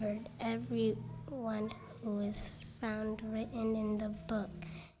delivered, every one who is found written in the book.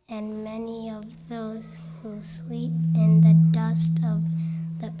 And many of those who sleep in the dust of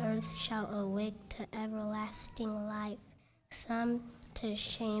the earth shall awake to everlasting life, some to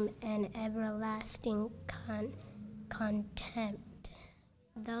shame and everlasting contempt.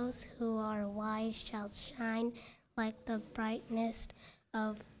 Those who are wise shall shine like the brightness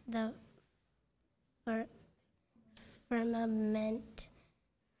of the firmament,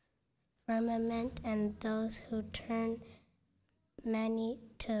 and those who turn many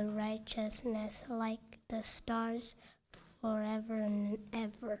to righteousness like the stars forever and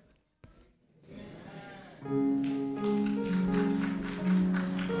ever.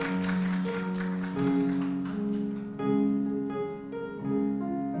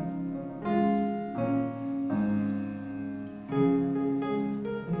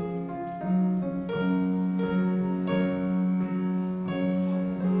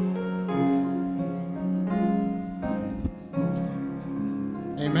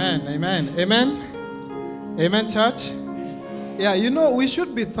 Amen, amen, amen. Amen, church. Yeah, you know, we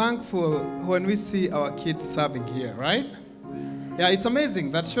should be thankful when we see our kids serving here, right? Yeah, it's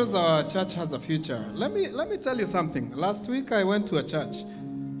amazing. That shows our church has a future. Let me tell you something. Last week I went to a church,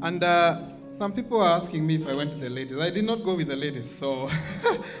 and some people were asking me if I went to the ladies. I did not go with the ladies, so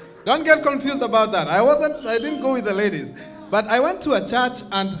don't get confused about that. I didn't go with the ladies. But I went to a church,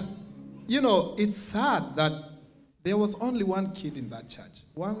 and you know, it's sad that there was only one kid in that church,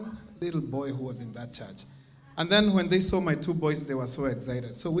 one little boy who was in that church. And then when they saw my two boys, they were so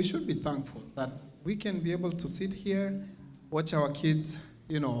excited. So we should be thankful that we can be able to sit here, watch our kids,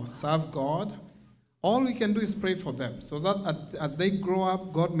 you know, serve God. All we can do is pray for them so that as they grow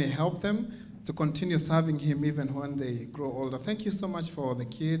up, God may help them to continue serving Him even when they grow older. Thank you so much for the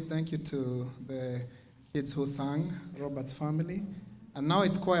kids. Thank you to the kids who sang, Robert's family. And now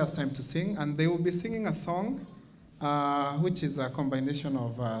it's choir's time to sing, and they will be singing a song which is a combination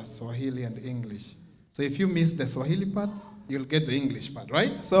of Swahili and English. So if you miss the Swahili part, you'll get the English part,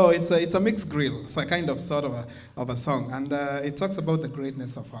 right? So it's a mixed grill. It's a kind of sort of a song. And it talks about the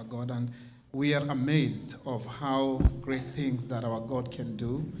greatness of our God. And we are amazed of how great things that our God can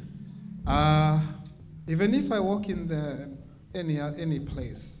do. Even if I walk in any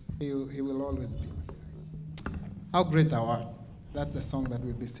place, he will always be. How great thou art. That's the song that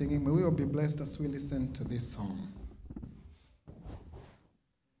we'll be singing. May we all be blessed as we listen to this song.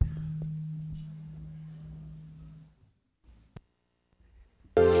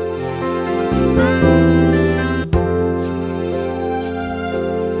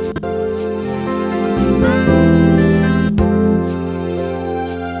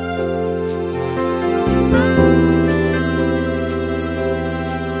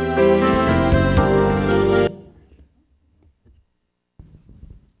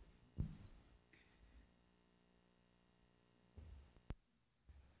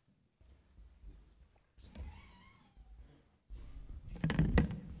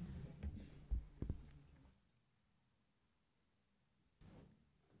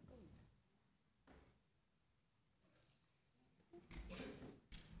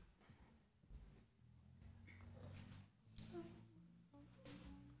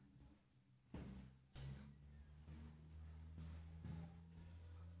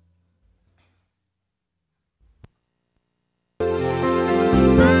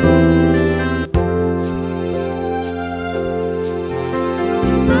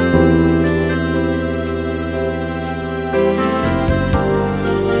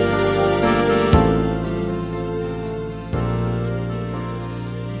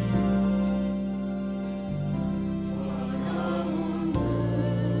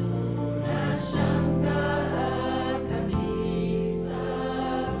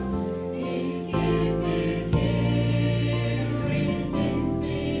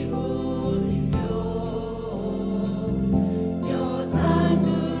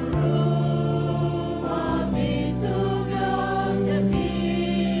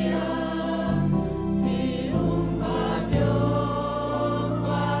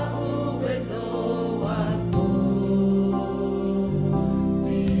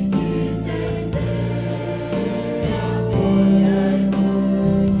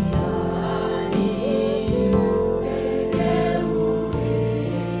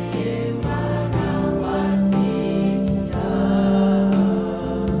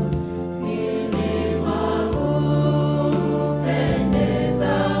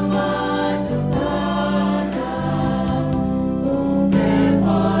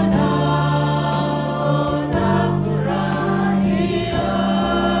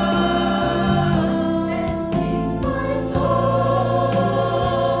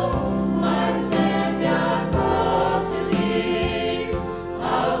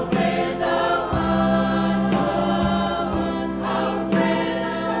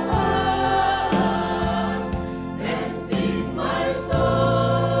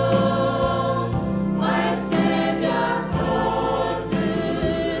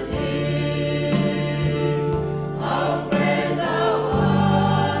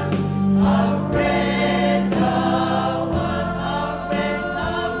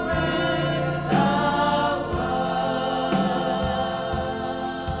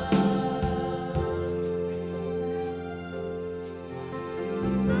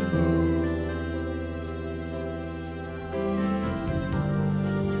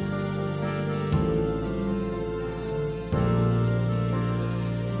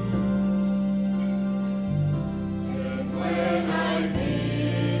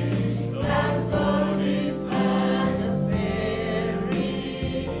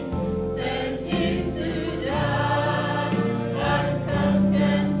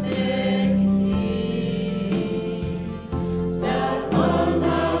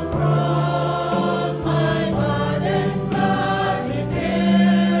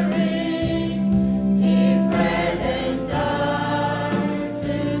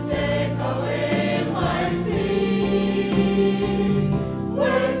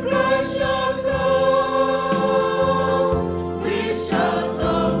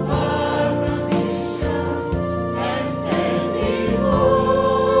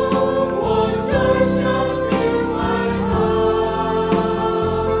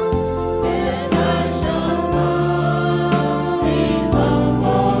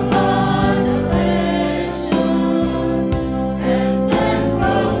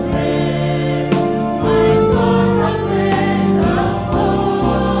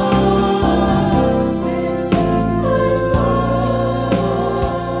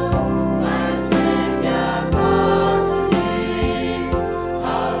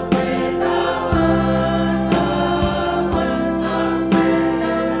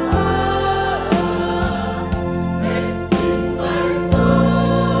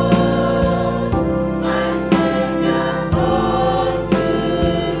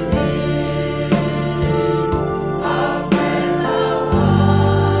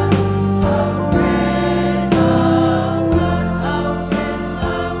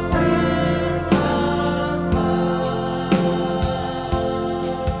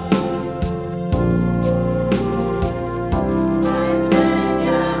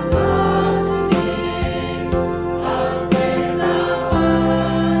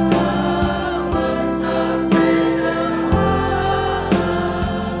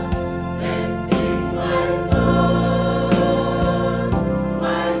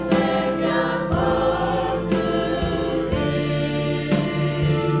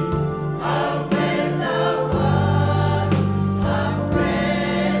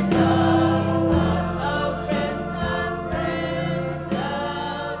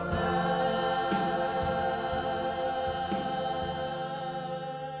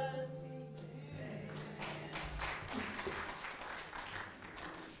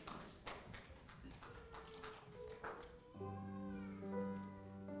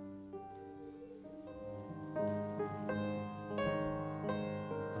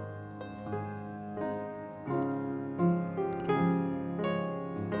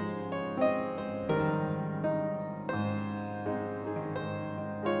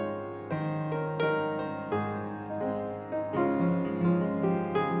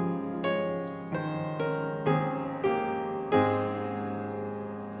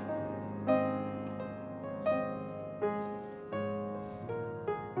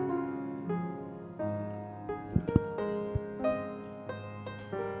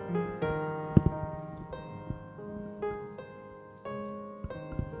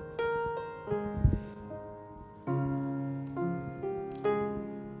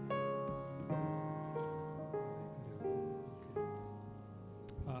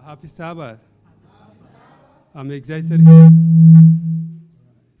 Happy Sabbath. I'm excited here.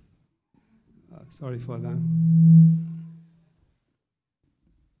 Sorry for that.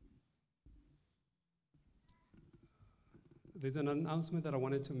 There's an announcement that I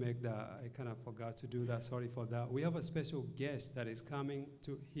wanted to make that I kind of forgot to do that. Sorry for that. We have a special guest that is coming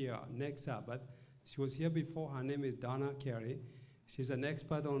to here next Sabbath. She was here before. Her name is Donna Carey. She's an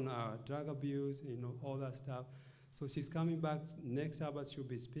expert on drug abuse, all that stuff. So she's coming back next Sabbath. She'll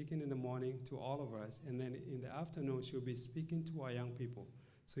be speaking in the morning to all of us, and then in the afternoon, she'll be speaking to our young people.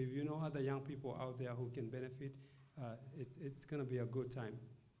 So if you know other young people out there who can benefit, it's going to be a good time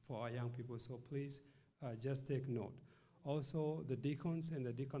for our young people. So please just take note. Also, the deacons and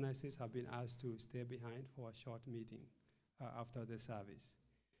the deaconesses have been asked to stay behind for a short meeting after the service.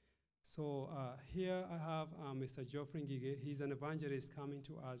 So here I have Mr. Geoffrey Ngige. He's an evangelist coming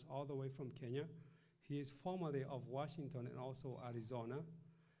to us all the way from Kenya. He is formerly of Washington and also Arizona.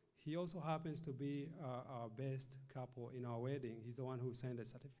 He also happens to be our best couple in our wedding. He's the one who signed the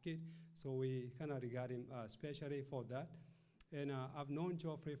certificate, so we kind of regard him especially for that. And I've known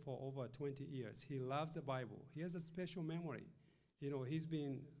Geoffrey for over 20 years. He loves the Bible. He has a special memory. He's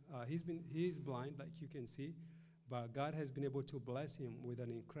blind, like you can see, but God has been able to bless him with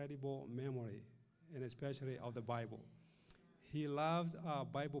an incredible memory, and especially of the Bible. He loves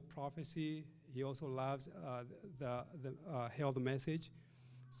Bible prophecy. He also loves the health message.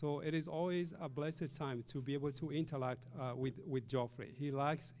 So it is always a blessed time to be able to interact with Geoffrey. He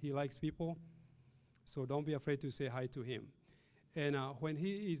likes people, so don't be afraid to say hi to him. And when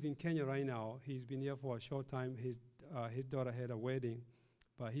he is in Kenya right now, he's been here for a short time. His daughter had a wedding,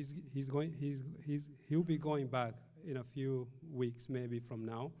 but he'll be going back in a few weeks, maybe from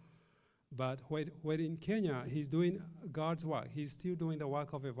now. But when in Kenya, he's doing God's work. He's still doing the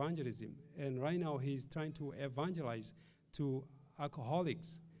work of evangelism. And right now, he's trying to evangelize to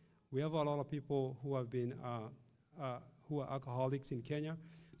alcoholics. We have a lot of people who have been who are alcoholics in Kenya.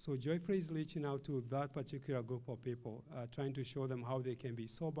 So Geoffrey is reaching out to that particular group of people, trying to show them how they can be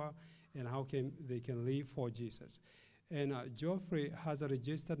sober and how they can live for Jesus. And Geoffrey has a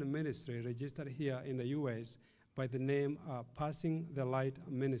registered ministry, registered here in the U.S. by the name Passing the Light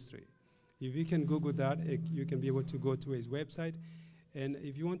Ministry. If you can Google that, you can be able to go to his website. And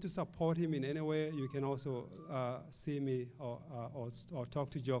if you want to support him in any way, you can also see me or talk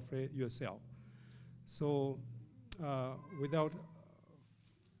to Geoffrey yourself. So without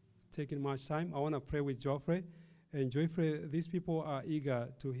taking much time, I want to pray with Geoffrey. And Geoffrey, these people are eager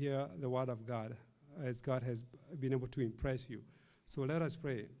to hear the word of God as God has been able to impress you. So let us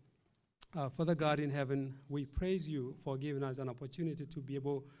pray. Father God in heaven, we praise you for giving us an opportunity to be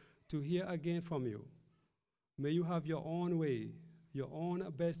able to hear again from you. May you have your own way, your own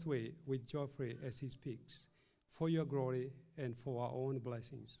best way with Geoffrey as he speaks, for your glory and for our own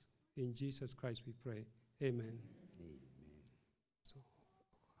blessings. In Jesus Christ we pray. Amen.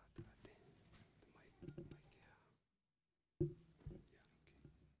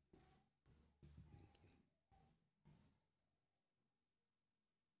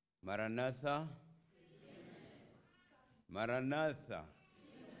 Maranatha. Maranatha.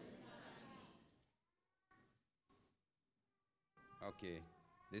 Okay,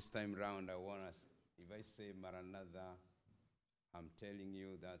 this time round I want us, if I say Maranatha, I'm telling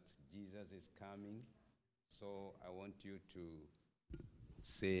you that Jesus is coming, so I want you to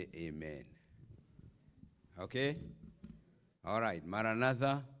say amen. Okay? All right,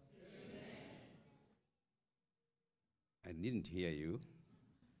 Maranatha. Amen. I didn't hear you.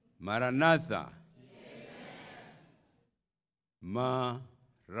 Maranatha. Amen.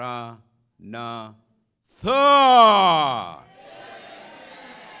 Maranatha.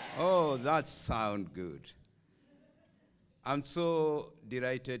 Oh, that sounds good. I'm so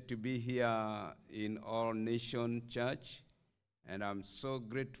delighted to be here in All Nation Church, and I'm so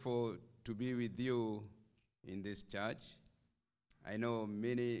grateful to be with you in this church. I know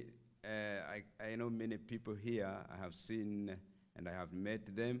many people here. I have seen and I have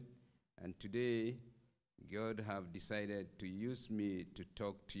met them, and today God have decided to use me to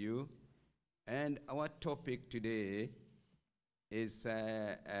talk to you. And our topic today is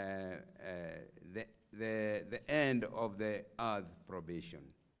the end of the earth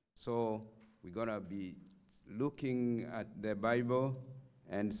probation. So we're going to be looking at the Bible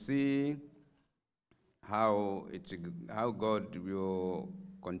and see how God will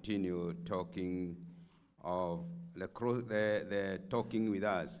continue talking of the talking with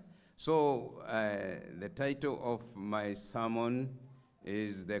us. So the title of my sermon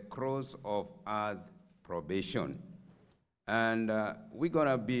is The Cross of Earth Probation. And we're going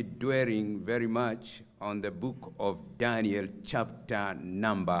to be dwelling very much on the book of Daniel, chapter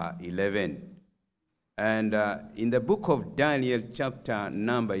number 11. And in the book of Daniel, chapter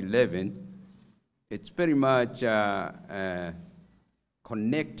number 11, it's very much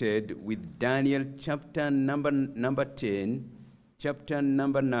connected with Daniel, chapter number 10, chapter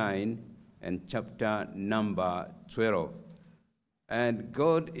number 9, and chapter number 12. And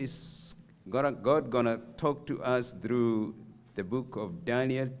God gonna talk to us through the book of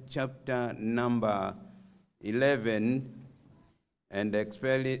Daniel, chapter number 11, and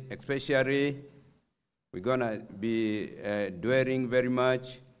especially we're gonna be dwelling very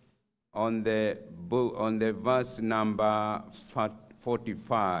much on the book, on the verse number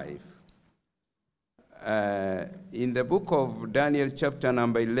 45. In the book of Daniel, chapter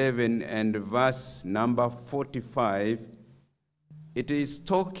number 11 and verse number 45, it is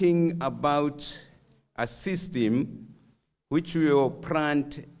talking about a system which will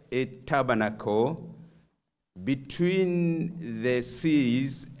plant a tabernacle between the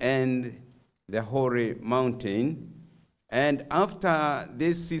seas and the holy mountain. And after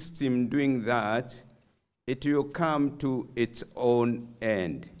this system doing that, it will come to its own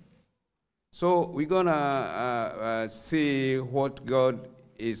end. So we're gonna see what God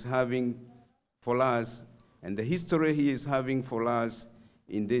is having for us and the history he is having for us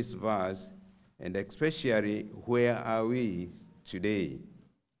in this verse, and especially where are we today.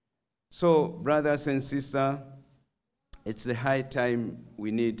 So brothers and sisters, it's the high time we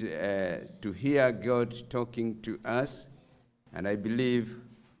need to hear God talking to us, and I believe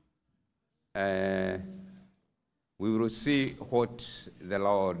we will see what the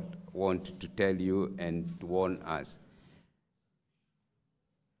Lord wants to tell you and to warn us.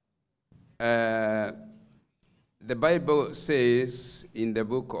 The Bible says in the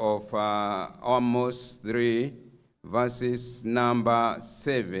book of Amos 3, verses number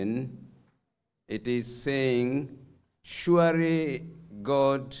 7, it is saying, surely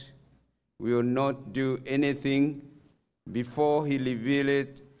God will not do anything before he reveal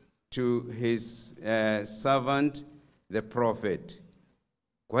it to his servant, the prophet.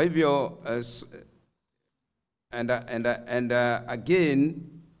 Kwa hivyo, again,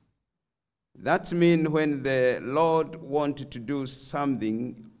 that means when the Lord wanted to do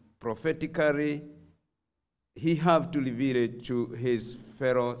something prophetically, he have to reveal it to his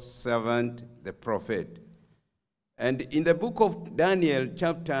fellow servant, the prophet. And in the book of Daniel,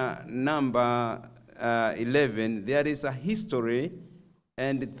 chapter number 11, there is a history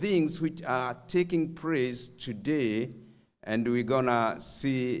and things which are taking place today, and we're gonna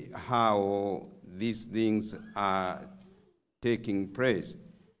see how these things are taking place.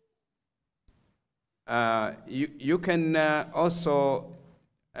 You can also,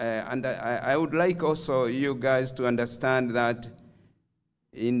 and I would like also you guys to understand that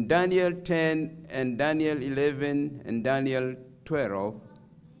in Daniel 10 and Daniel 11 and Daniel 12,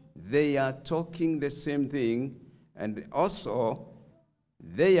 they are talking the same thing, and also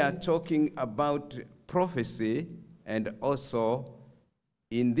they are talking about prophecy, and also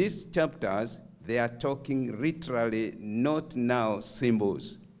in these chapters, they are talking literally, not now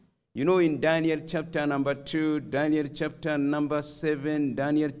symbols. You know, in Daniel chapter number 2, Daniel chapter number 7,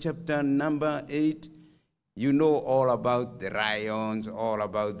 Daniel chapter number 8, you know all about the lions, all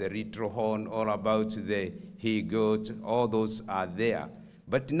about the little horn, all about the he-goat, all those are there.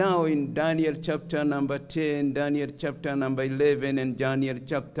 But now in Daniel chapter number 10, Daniel chapter number 11, and Daniel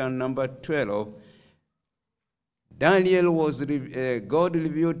chapter number 12, Daniel was, God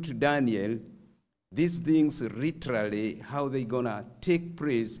revealed to Daniel these things literally, how they gonna take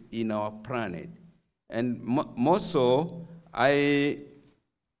place in our planet. And more so, I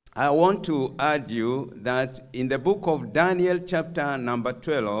want to add you that in the book of Daniel chapter number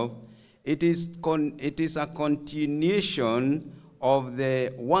 12, it is a continuation of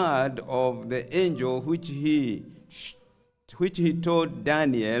the word of the angel which he told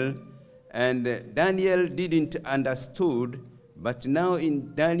Daniel, and Daniel didn't understood. But now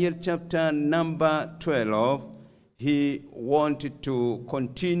in Daniel chapter number 12, he wanted to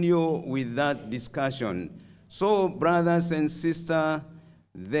continue with that discussion. So, brothers and sisters,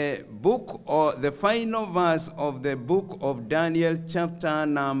 the book, or the final verse of the book of Daniel chapter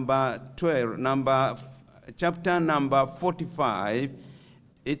number 12, chapter number 45,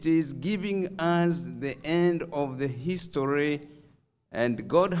 it is giving us the end of the history. And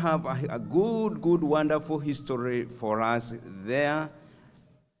God have a good, wonderful history for us there.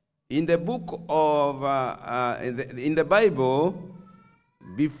 In the book of, in the Bible,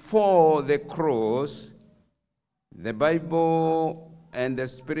 before the cross, the Bible and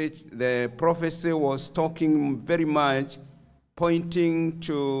the prophecy was talking very much pointing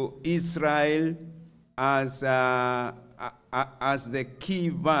to Israel as the key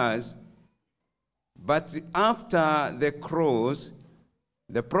verse. But after the cross,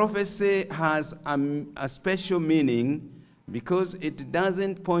 the prophecy has a special meaning because it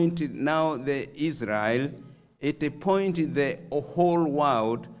doesn't point now the Israel, it points the whole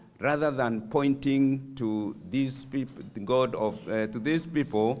world rather than pointing to these people, to these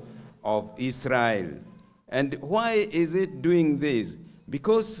people of Israel. And why is it doing this?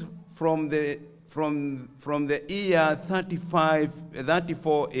 Because from the year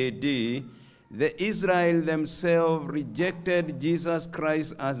 34 AD, the Israel themselves rejected Jesus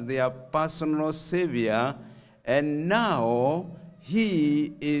Christ as their personal savior, and now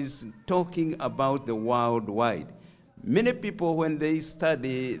he is talking about the worldwide. Many people, when they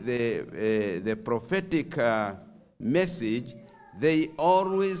study the prophetic message, they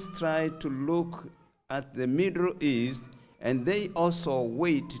always try to look at the Middle East, and they also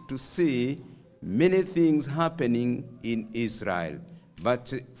wait to see many things happening in Israel.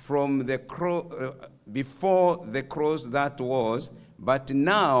 But from the before the cross that was, but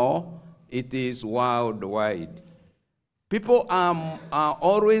now it is worldwide. People are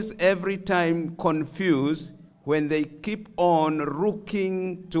always every time confused when they keep on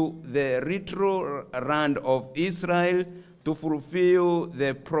looking to the retro land of Israel to fulfill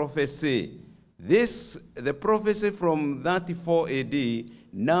the prophecy. The prophecy from 34 AD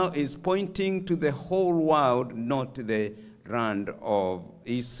now is pointing to the whole world, not the land of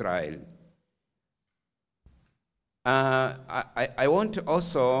Israel. I want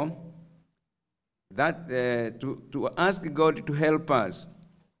also that to ask God to help us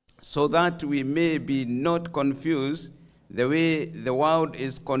so that we may be not confused the way the world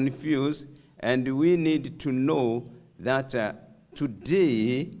is confused, and we need to know that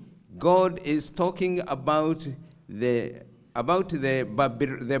today God is talking about the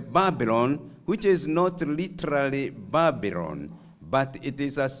Babylon, which is not literally Babylon, but it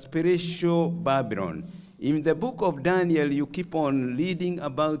is a spiritual Babylon. In the book of Daniel, you keep on reading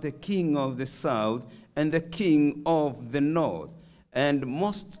about the king of the south and the king of the north. And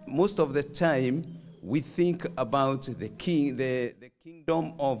most of the time, we think about the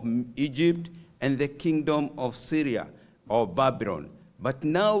kingdom of Egypt and the kingdom of Syria or Babylon. But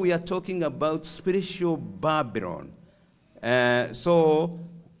now we are talking about spiritual Babylon. So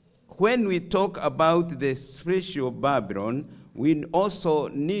when we talk about the spiritual Babylon, we also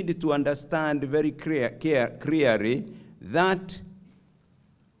need to understand very clearly that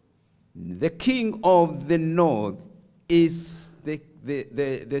the king of the north is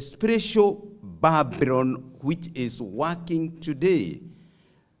the spiritual Babylon which is working today.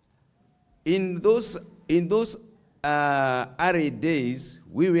 In those early days,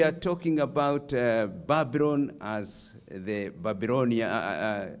 we were talking about Babylon as the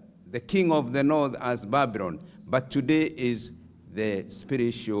king of the north as Babylon, but today is the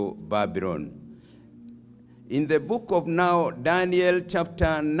spiritual Babylon. In the book of now Daniel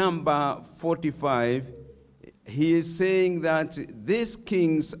chapter number 45, he is saying that this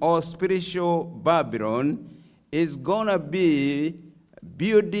king's or spiritual Babylon is gonna be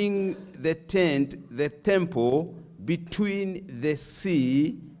building the temple between the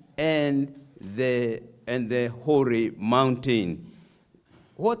sea and the holy mountain.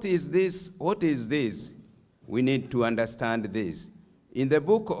 What is this? What is this? We need to understand this. In the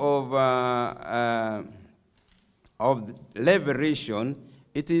book of Revelation,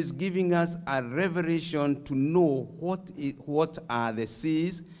 it is giving us a revelation to know what are the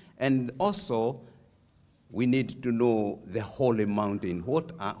seas, and also we need to know the holy mountain.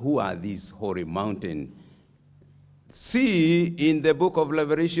 Who are these holy mountains? See in the book of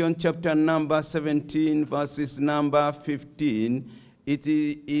Revelation, chapter number 17, verses number 15, it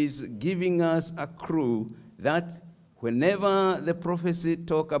is giving us a clue that whenever the prophecy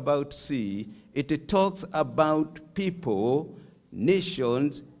talks about sea, it talks about people,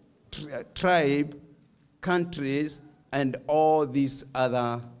 nations, tribe, countries, and all these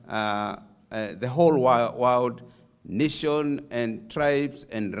other, the whole world, nation and tribes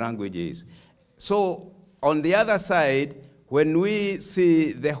and languages. So on the other side, when we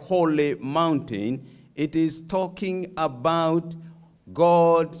see the holy mountain, it is talking about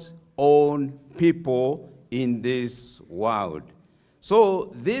God's own people in this world.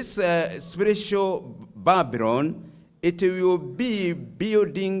 So this spiritual Babylon, it will be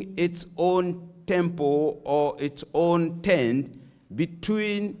building its own temple or its own tent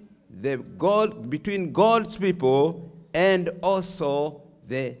between God's people and also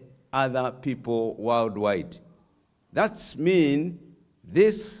the other people worldwide. That means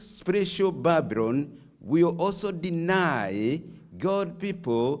this spiritual Babylon will also deny God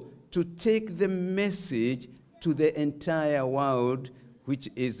people to take the message to the entire world, which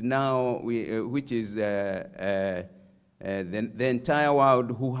is now, the entire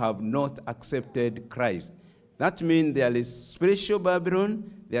world who have not accepted Christ. That means there is spiritual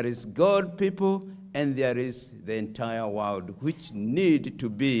Babylon, there is God people, and there is the entire world, which need to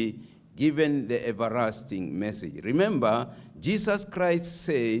be given the everlasting message. Remember, Jesus Christ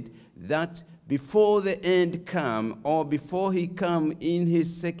said that before the end come, or before he come in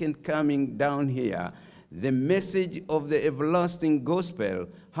his second coming down here, the message of the everlasting gospel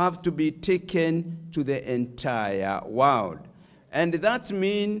have to be taken to the entire world. And that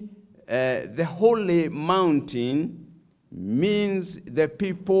means the holy mountain means the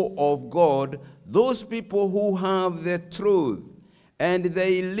people of God, those people who have the truth, and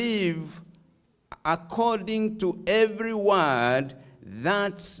they live according to every word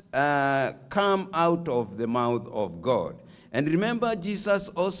that come out of the mouth of God. And remember, Jesus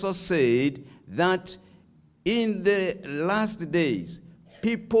also said that in the last days,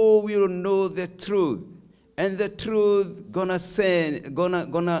 people will know the truth, and the truth gonna set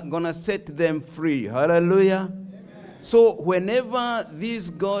them free. Hallelujah. Amen. So whenever these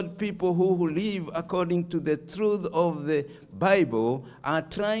God people who live according to the truth of the Bible are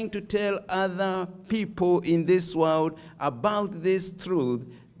trying to tell other people in this world about this truth,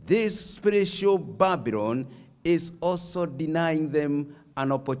 this spiritual Babylon is also denying them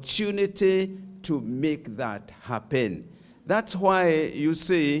an opportunity to make that happen. That's why you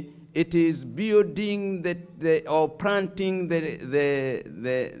see it is building or planting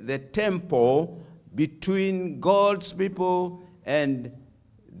the temple between God's people and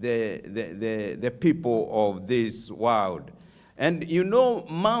the people of this world. And you know,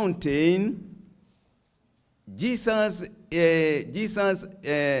 mountain, Jesus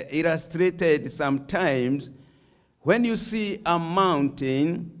illustrated sometimes when you see a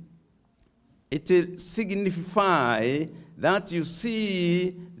mountain, it will signify that you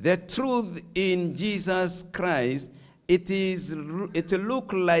see the truth in Jesus Christ. It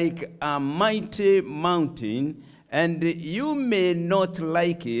look like a mighty mountain, and you may not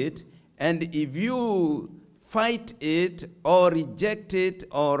like it, and if you fight it or reject it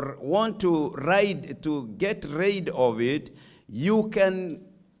or want to get rid of it, you can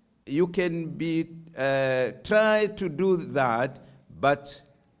be try to do that, but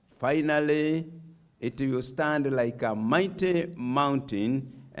finally it will stand like a mighty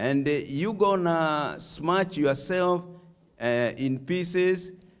mountain, and you're gonna smash yourself in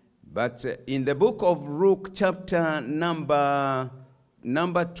pieces. But in the book of Luke, chapter number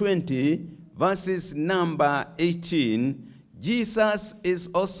 20, verses number 18, Jesus is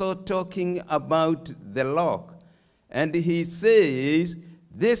also talking about the rock. And he says,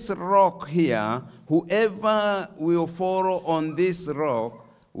 this rock here, whoever will fall on this rock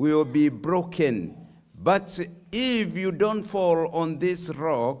will be broken. But if you don't fall on this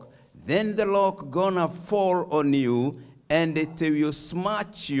rock, then the rock gonna fall on you, and it will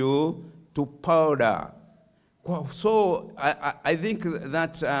smash you to powder. So I think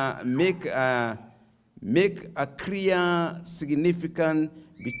that make a clear significance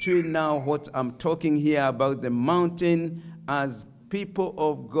between now what I'm talking here about the mountain as people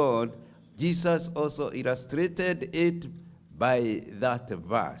of God. Jesus also illustrated it by that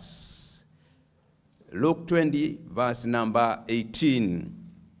verse. Luke 20, verse number 18.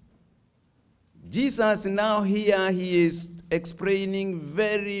 Jesus now here, he is explaining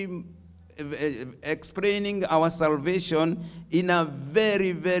our salvation in a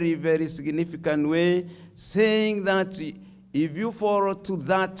very, very, very significant way, saying that if you fall to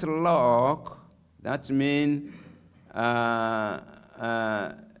that rock, that means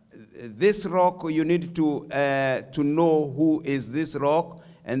this rock, you need to know who is this rock,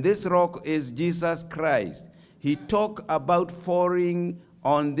 and this rock is Jesus Christ. He talked about falling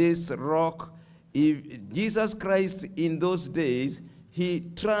on this rock. If Jesus Christ in those days,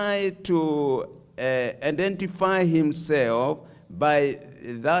 he tried to identify himself by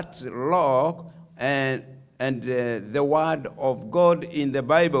that rock and the word of God in the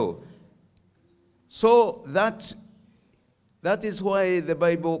Bible. So that is why the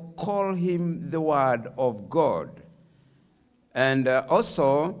Bible calls him the word of God. And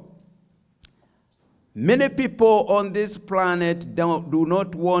also, many people on this planet do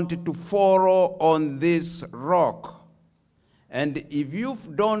not want to follow on this rock. And if you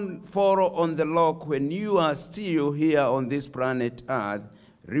don't follow on the rock when you are still here on this planet Earth,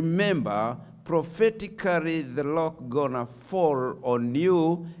 remember, prophetically the rock gonna fall on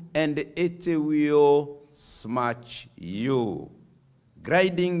you, and it will smash you,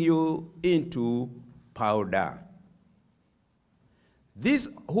 guiding you into powder.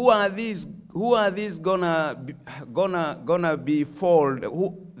 Who are these gonna be fall?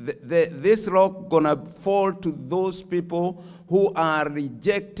 This rock gonna fall to those people who are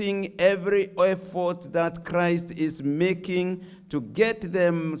rejecting every effort that Christ is making to get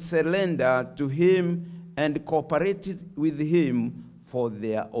them surrender to him and cooperate with him for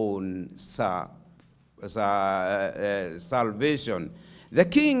their own salvation. The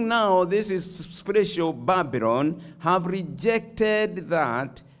king now, this is spiritual Babylon, have rejected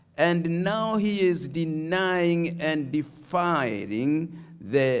that, and now he is denying and defying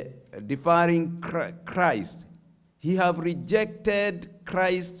Christ. He have rejected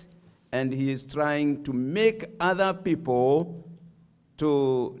Christ, and he is trying to make other people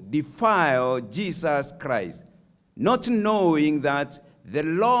to defile Jesus Christ, not knowing that the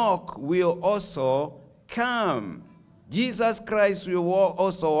rock will also come. Jesus Christ will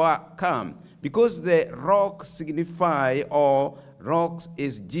also come, because the rock signify, or rocks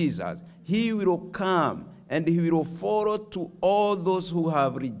is Jesus. He will come, and he will follow to all those who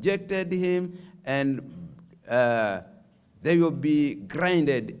have rejected him, and they will be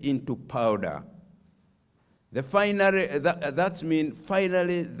grinded into powder. That means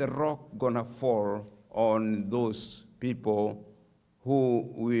finally the rock gonna fall on those people who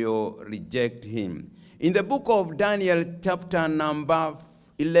will reject him. In the book of Daniel, chapter number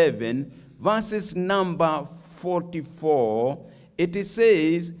 11, verses number 44, it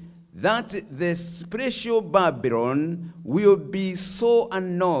says that the spiritual Babylon will be so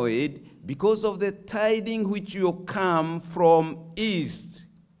annoyed because of the tidings which will come from east,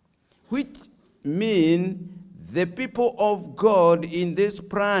 which mean the people of God in this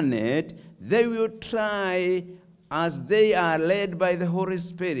planet, they will try, as they are led by the Holy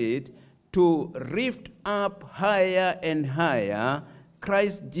Spirit, to lift up higher and higher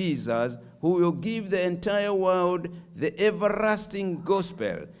Christ Jesus, who will give the entire world the everlasting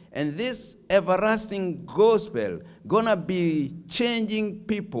gospel. And this everlasting gospel gonna be changing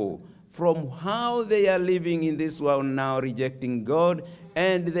people from how they are living in this world now, rejecting God,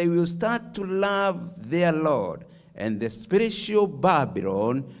 and they will start to love their Lord. And the spiritual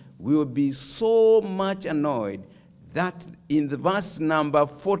Babylon will be so much annoyed that in the verse number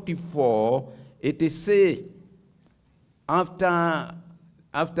 44, it is said, after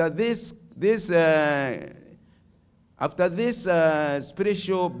this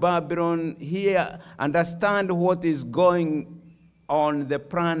spiritual Babylon here understand what is going on the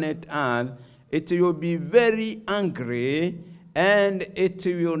planet Earth, it will be very angry, and it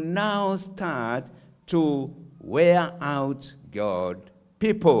will now start to wear out God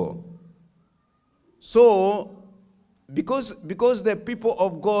people. So, because the people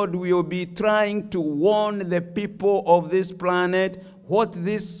of God will be trying to warn the people of this planet what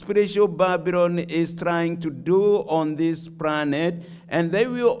this spiritual Babylon is trying to do on this planet, and they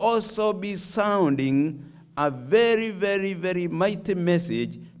will also be sounding a very, very, very mighty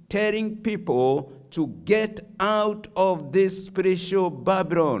message telling people to get out of this spiritual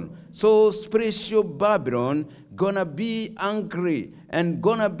Babylon. So spiritual Babylon gonna be angry and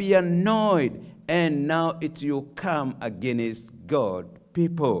gonna be annoyed, and now it will come against God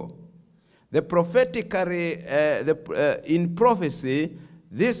people. The prophetically, in prophecy,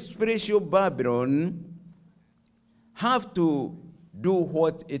 this spiritual Babylon have to do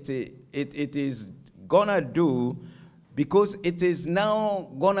what it is gonna do, because it is now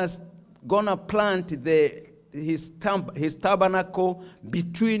gonna plant his tabernacle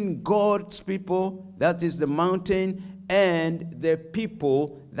between God's people, that is the mountain, and the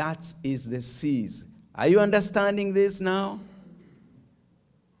people, that is the seas. Are you understanding this now?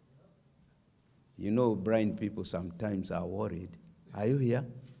 You know, blind people sometimes are worried. Are you here?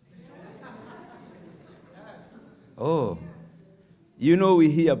 Oh, you know, we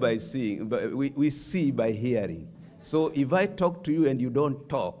hear by seeing, but we see by hearing. So if I talk to you and you don't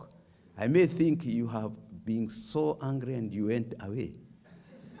talk, I may think you have been so angry and you went away.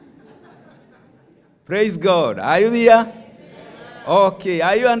 Praise God. Are you here? Okay.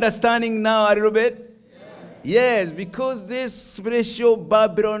 Are you understanding now a little bit? Yes, because this spiritual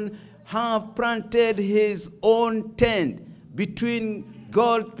Babylon have planted his own tent between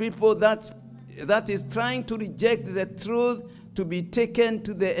God's people that is trying to reject the truth to be taken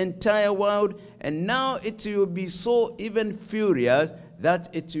to the entire world, and now it will be so even furious that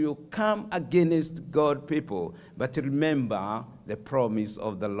it will come against God's people. But remember the promise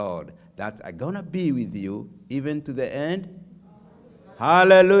of the Lord, that I'm going to be with you even to the end.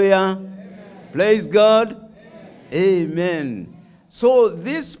 Hallelujah. Amen. Praise God. Amen. Amen. So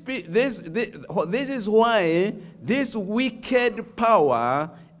this is why this wicked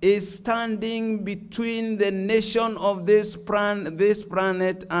power is standing between the nation of this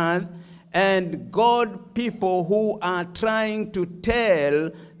planet Earth and God people who are trying to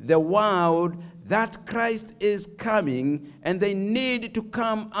tell the world that Christ is coming and they need to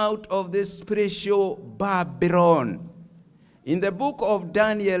come out of this spiritual Babylon. In the book of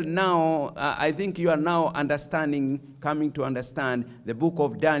Daniel now, I think you are now coming to understand the book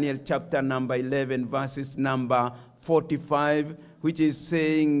of Daniel chapter number 11 verses number 45, which is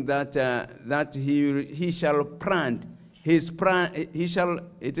saying that he shall plant his plant, it says, and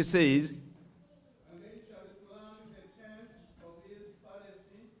he shall plant the tents of his palace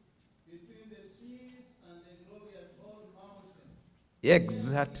between the seas and the glorious old mountain.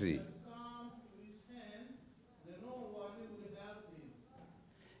 exactly.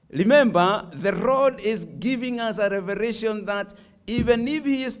 Remember, the Lord is giving us a revelation that even if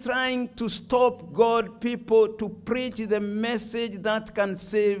he is trying to stop God people to preach the message that can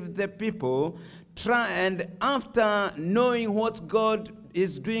save the people, and after knowing what God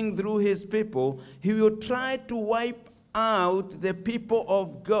is doing through his people, he will try to wipe out the people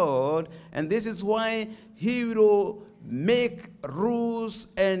of God, and this is why he will make rules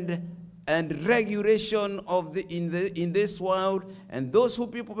and regulation of in this world, and those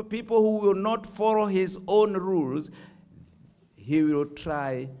people who will not follow his own rules, he will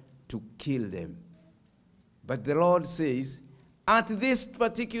try to kill them. But the Lord says, at this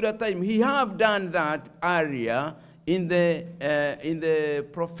particular time, he have done that area in the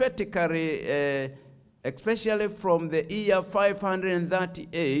prophetically, especially from the year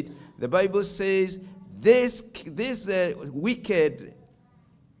 538. The Bible says this wicked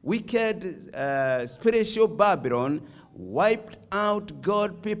spiritual Babylon wiped out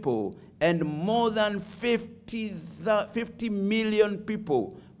God people, and more than 50 million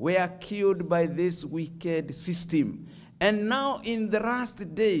people were killed by this wicked system. And now in the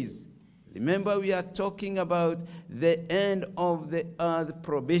last days, remember we are talking about the end of the earth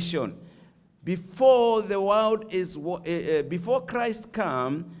probation. Before the world is, before Christ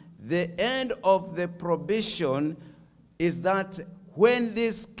comes, the end of the probation is that when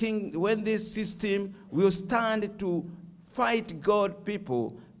this system will stand to fight God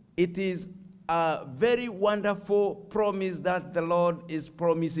people, it is a very wonderful promise that the Lord is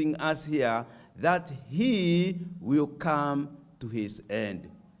promising us here, that he will come to his end.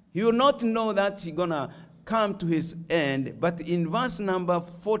 He will not know that he's going to come to his end, but in verse number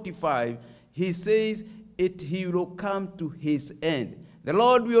 45, he says he will come to his end. The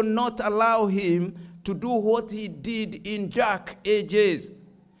Lord will not allow him to do what he did in dark ages.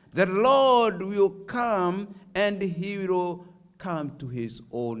 The Lord will come and he will come to his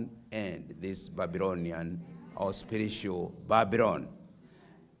own end, this Babylonian or spiritual Babylon.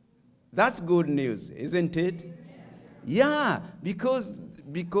 That's good news, isn't it? Yeah, because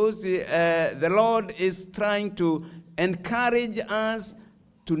the Lord is trying to encourage us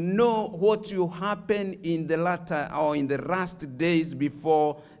to know what will happen in the latter or in the last days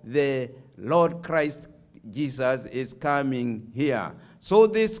before the Lord Christ Jesus is coming here. So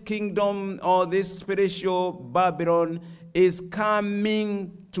this kingdom or this spiritual Babylon is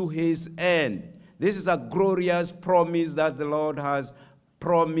coming to his end. This is a glorious promise that the Lord has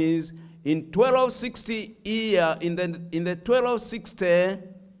promised. In 1260 year, in the 1260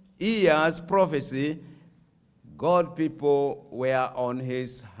 years prophecy, God people were on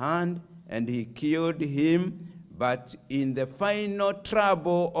his hand and he killed him. But in the final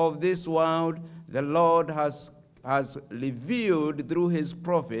trouble of this world, the Lord has revealed through his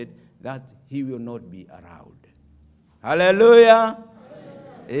prophet that he will not be around. Hallelujah.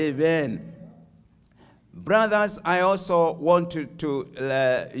 Amen. Brothers, I also want you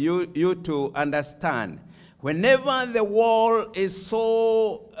to understand, whenever the war is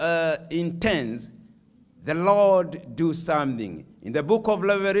so intense, the Lord do something. In the book of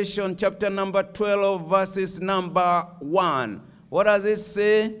Revelation, chapter number 12, verses number 1, what does it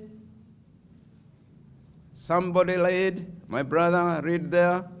say? Somebody read, my brother, read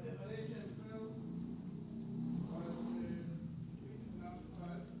there.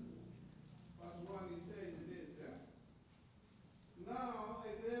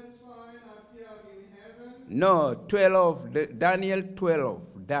 No, 12, Daniel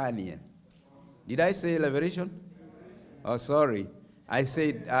 12, Daniel. Did I say Revelation? Oh, sorry. I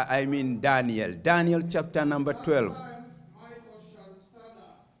said, I mean Daniel. Daniel chapter number 12.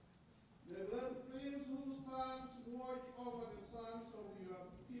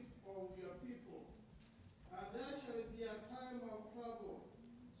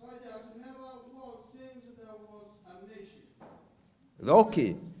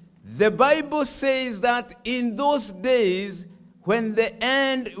 Okay. The Bible says that in those days, when the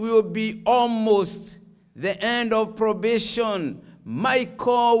end will be almost, the end of probation,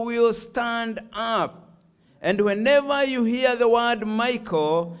 Michael will stand up. And whenever you hear the word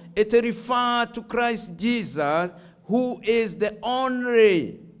Michael, it refers to Christ Jesus, who is the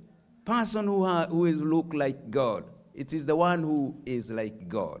only person who is look like God. It is the one who is like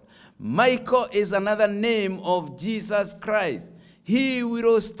God. Michael is another name of Jesus Christ. He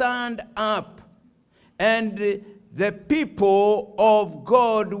will stand up, and the people of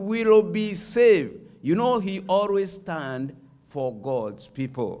God will be saved. You know, he always stands for God's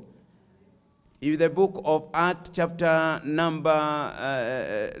people. In the book of Acts chapter number,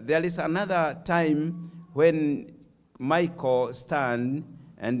 there is another time when Michael stand,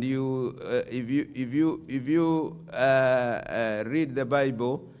 and you, if you read the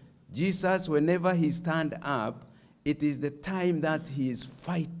Bible, Jesus, whenever he stand up, it is the time that he is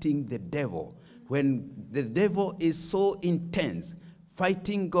fighting the devil. When the devil is so intense,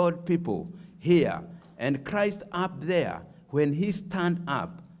 fighting God people here, and Christ up there, when he stand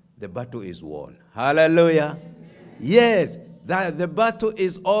up, the battle is won. Hallelujah. Yes, that the battle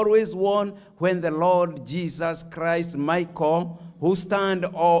is always won when the Lord Jesus Christ, Michael, who stand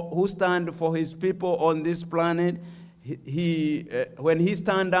for his people on this planet, when he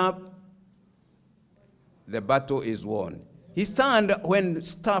stand up, the battle is won. He stand when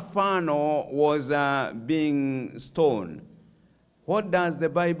Stephanos was being stoned. What does the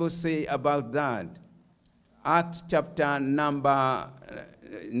Bible say about that? Acts chapter number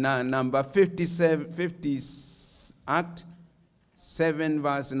 57, Act 7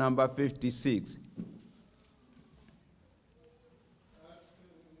 verse number 56.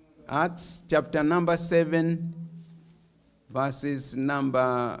 Acts chapter number 7 verses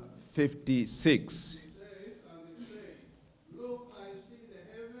number 56.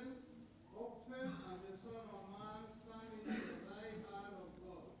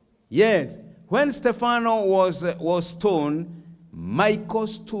 Yes, when Stephanos was stoned, Michael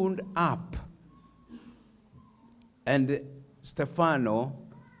stood up. And Stephanos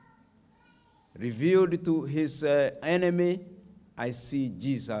revealed to his enemy, I see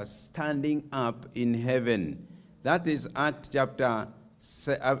Jesus standing up in heaven. That is Acts chapter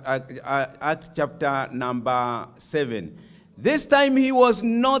number 7. This time he was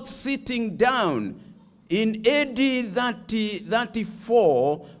not sitting down. In AD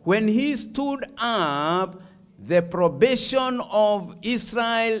 34, when he stood up, the probation of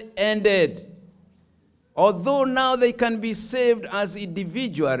Israel ended. Although now they can be saved as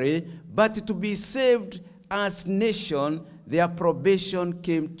individually, but to be saved as nation, their probation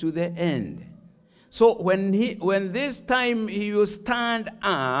came to the end. So when this time he will stand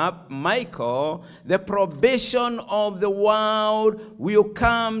up, Michael, the probation of the world will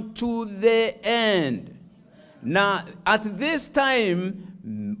come to the end. Now, at this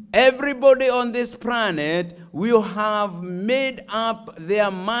time, everybody on this planet will have made up their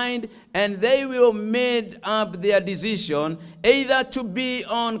mind, and they will made up their decision either to be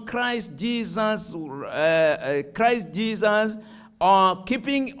on Christ Jesus, or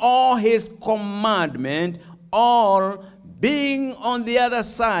keeping all his commandments, or being on the other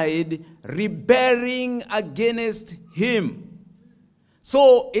side, rebelling against him.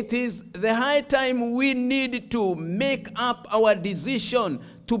 So it is the high time we need to make up our decision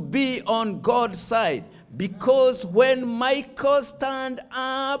to be on God's side. Because when Michael stand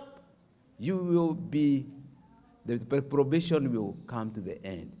up, you will be, the probation will come to the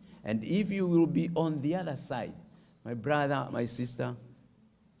end. And if you will be on the other side, my brother, my sister,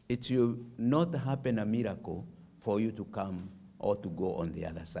 it will not happen a miracle for you to come or to go on the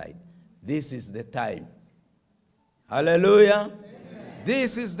other side. This is the time. Hallelujah. Amen.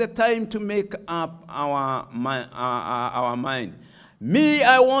 This is the time to make up our mind. Me,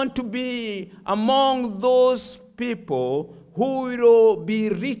 I want to be among those people who will be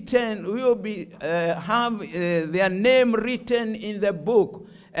written, will be have their name written in the book,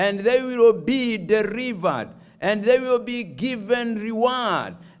 and they will be delivered, and they will be given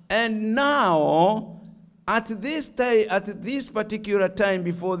reward. And now, at this time, at this particular time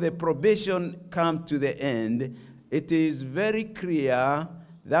before the probation comes to the end, it is very clear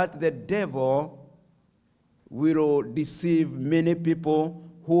that the devil will deceive many people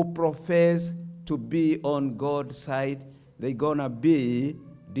who profess to be on God's side. They're gonna be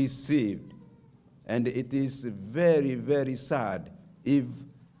deceived. And it is very, very sad if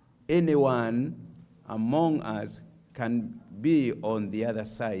anyone among us can be on the other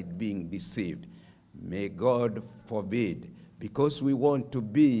side being deceived. May God forbid, because we want to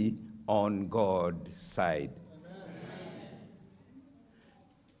be on God's side.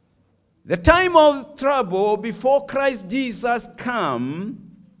 The time of trouble before Christ Jesus come,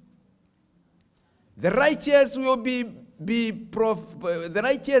 the righteous will be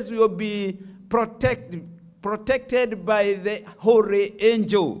protected by the holy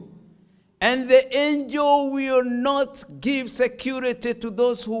angel. And the angel will not give security to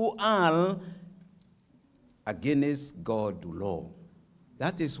those who are against God's law.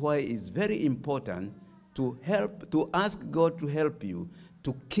 That is why it's very important to ask God to help you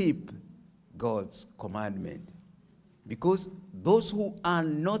to keep God's commandment. Because those who are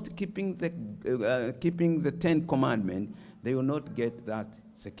not keeping the 10 commandments, they will not get that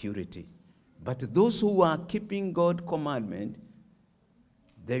security. But those who are keeping God's commandment,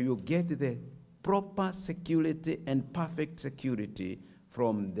 they will get the proper security and perfect security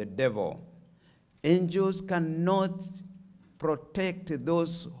from the devil. Angels cannot protect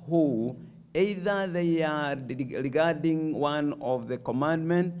those who either they are regarding one of the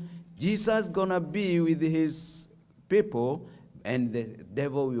commandments. Jesus gonna be with his people, and the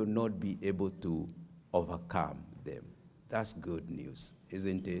devil will not be able to overcome them. That's good news,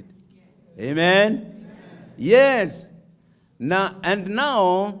 isn't it? Amen? Amen. Yes.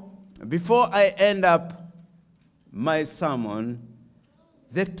 Now, before I end up my sermon,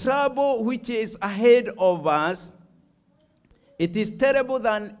 the trouble which is ahead of us, it is terrible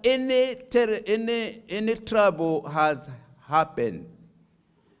than any trouble has happened.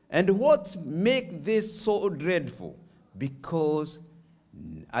 And what makes this so dreadful? Because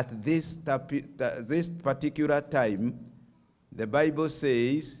at this particular time, the Bible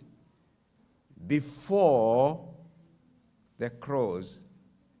says, before the cross,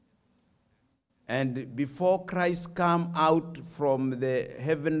 and before Christ come out from the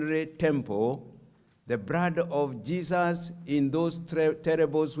heavenly temple, the blood of Jesus in those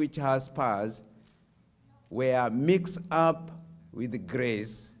terribles which has passed were mixed up with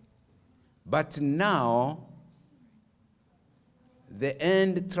grace. But now, the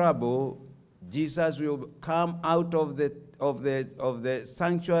end trouble, Jesus will come out of the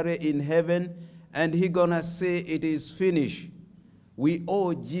sanctuary in heaven, and he's gonna say it is finished. We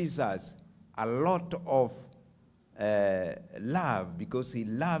owe Jesus a lot of love, because he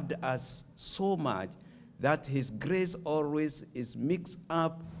loved us so much that his grace always is mixed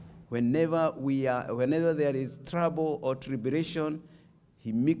up. Whenever there is trouble or tribulation,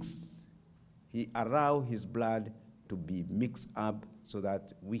 he allows his blood to be mixed up so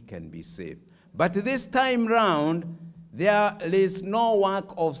that we can be saved. But this time round, there is no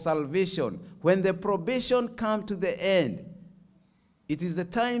work of salvation. When the probation comes to the end, it is the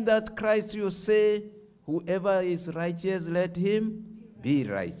time that Christ will say, whoever is righteous, let him be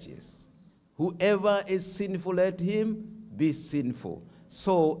righteous. Whoever is sinful, let him be sinful.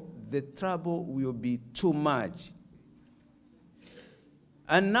 So the trouble will be too much.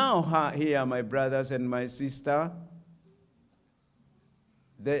 And now, here, my brothers and my sister,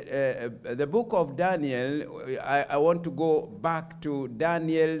 the book of Daniel, I want to go back to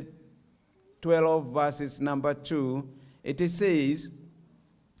Daniel 12, verses number 2. It says,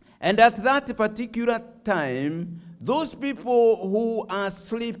 and at that particular time, those people who are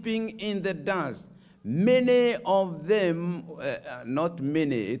sleeping in the dust, many of them, not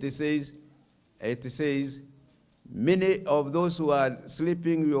many, it says, many of those who are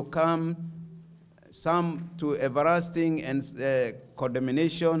sleeping will come, some to everlasting and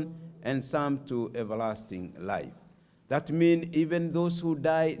condemnation, and some to everlasting life. That means even those who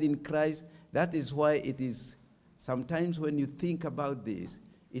died in Christ. That is why it is, sometimes when you think about this,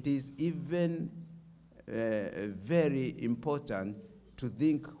 it is even very important to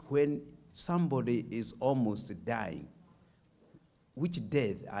think when somebody is almost dying. Which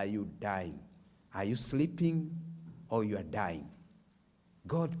death are you dying? Are you sleeping or you are dying?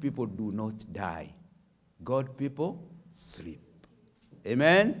 God people do not die. God people sleep.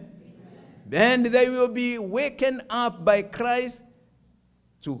 Amen? Then they will be wakened up by Christ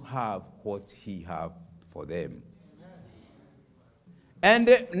to have what he has for them.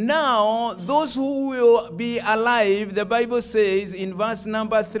 And now, those who will be alive, the Bible says in verse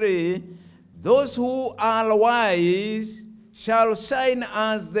number 3, those who are wise shall shine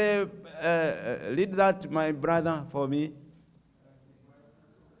as the, read that, my brother, for me.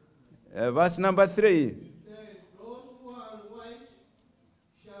 Verse number 3. It says, those who are wise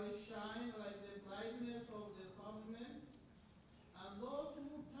shall shine like the brightness of the firmament, and those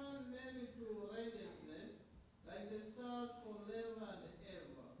who turn men into righteousness like the stars forever and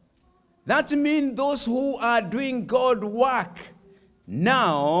ever. That means those who are doing God work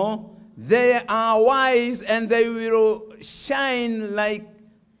now, they are wise and they will shine like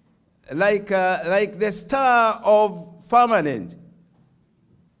the star of firmament.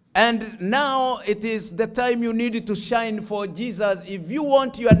 And now it is the time you need to shine for Jesus. If you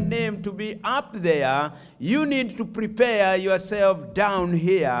want your name to be up there, you need to prepare yourself down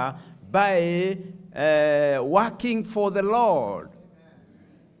here by working for the Lord.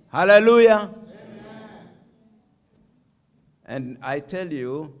 Amen. Hallelujah. Amen. And I tell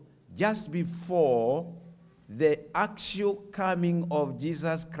you, just before the actual coming of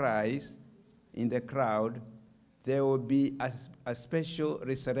Jesus Christ in the crowd, there will be a special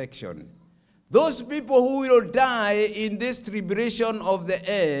resurrection. Those people who will die in this tribulation of the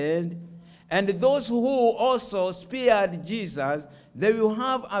end, and those who also spared Jesus, they will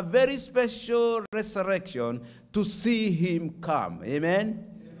have a very special resurrection to see him come. Amen?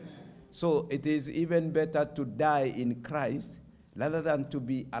 Amen. So it is even better to die in Christ rather than to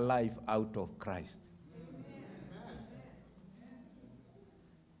be alive out of Christ.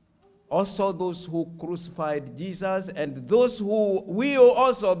 Also those who crucified Jesus and those who will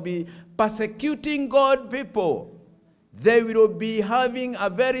also be persecuting God people, they will be having a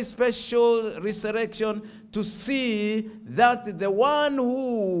very special resurrection to see that the one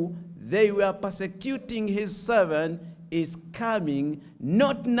who they were persecuting, his servant, is coming,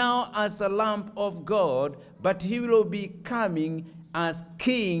 not now as a Lamb of God, but he will be coming as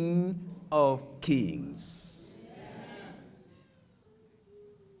King of Kings.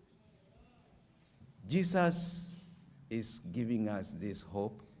 Jesus is giving us this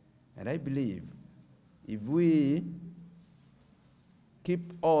hope, and I believe if we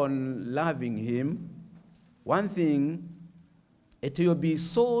keep on loving him, one thing, it will be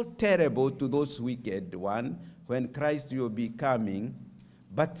so terrible to those wicked ones when Christ will be coming,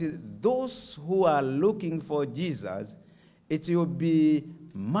 but those who are looking for Jesus, it will be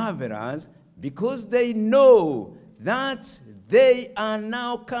marvelous because they know that they are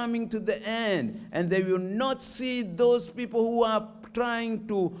now coming to the end, and they will not see those people who are trying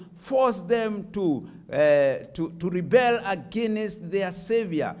to force them to rebel against their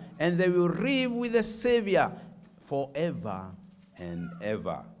Savior, and they will live with the Savior forever and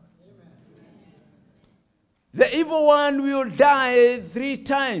ever. The evil one will die 3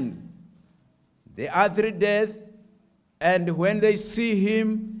 times. The earthly death, and when they see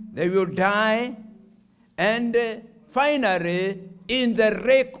him, they will die, and finally, in the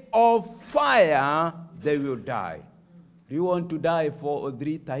lake of fire, they will die. Do you want to die 4 or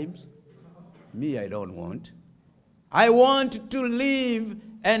 3 times? Me, I don't want. I want to live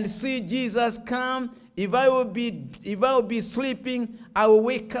and see Jesus come. If I will be sleeping, I will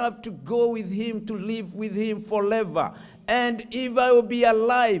wake up to go with him, to live with him forever. And if I will be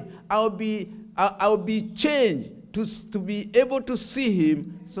alive, I will be changed to be able to see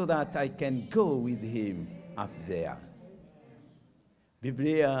him so that I can go with him up there.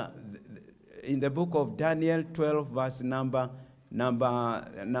 Biblia, in the book of Daniel 12, verse number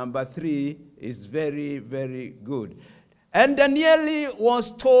 3 is very, very good. And Daniel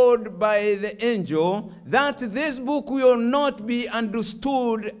was told by the angel that this book will not be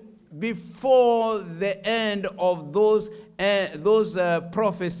understood before the end of those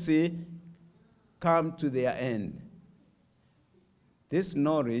prophecy come to their end. This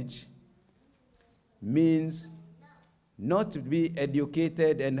knowledge means not to be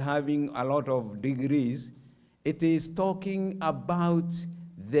educated and having a lot of degrees. It is talking about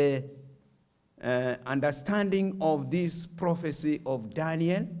the understanding of this prophecy of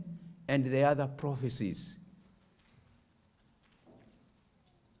Daniel and the other prophecies.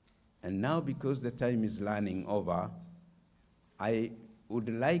 And now, because the time is running over, I would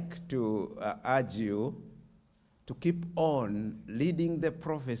like to urge you to keep on reading the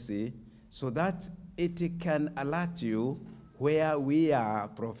prophecy so that it can alert you where we are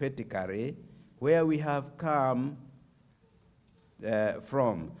prophetically, where we have come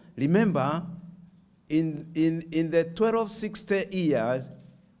from. Remember, in the 1260 years,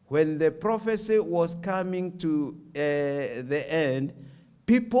 when the prophecy was coming to the end,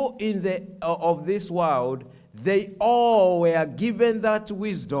 people of this world, they all were given that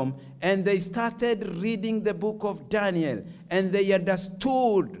wisdom, and they started reading the book of Daniel, and they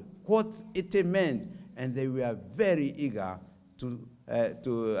understood what it meant, and they were very eager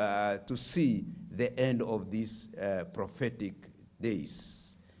to see the end of these prophetic days.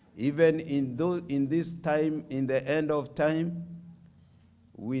 Even in this time, in the end of time,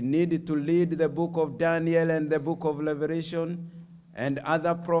 we need to read the book of Daniel and the book of Revelation and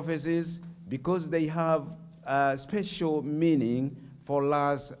other prophecies because they have a special meaning for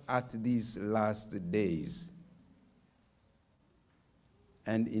us at these last days.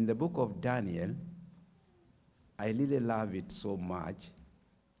 And in the book of Daniel, I really love it so much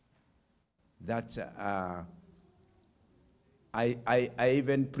that I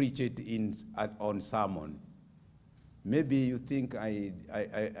even preach it on sermon. Maybe you think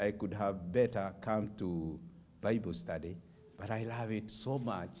I could have better come to Bible study, but I love it so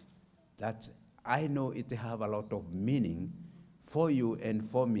much that I know it have a lot of meaning for you and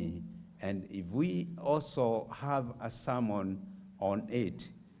for me. And if we also have a sermon on it,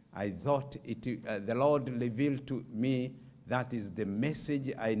 I thought the Lord revealed to me that is the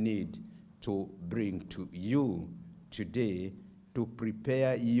message I need to bring to you today to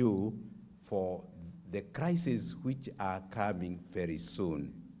prepare you for the crises which are coming very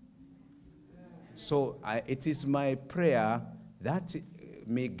soon. So it is my prayer that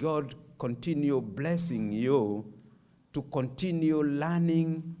may God continue blessing you to continue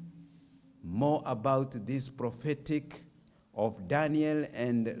learning more about this prophetic of Daniel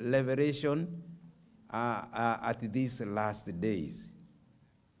and Revelation at these last days.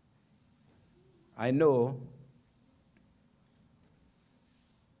 I know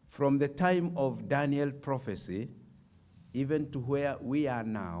from the time of Daniel prophecy, even to where we are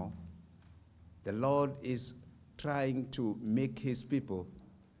now, the Lord is trying to make his people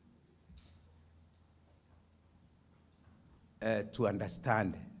to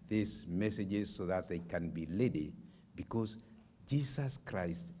understand these messages so that they can be ready, because Jesus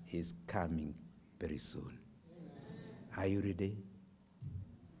Christ is coming very soon. Are you ready?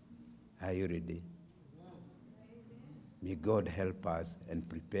 Are you ready? May God help us and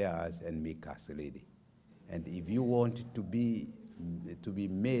prepare us and make us ready. And if you want to be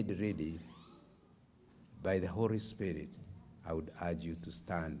made ready by the Holy Spirit, I would urge you to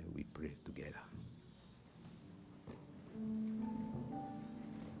stand. We pray together.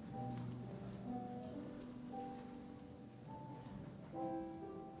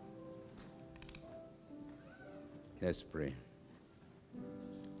 Let's pray.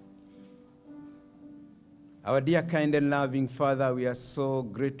 Our dear, kind, and loving Father, we are so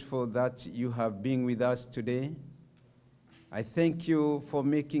grateful that you have been with us today. I thank you for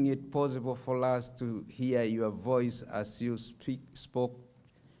making it possible for us to hear your voice as you spoke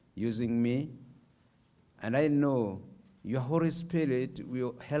using me. And I know your Holy Spirit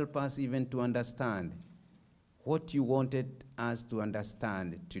will help us even to understand what you wanted us to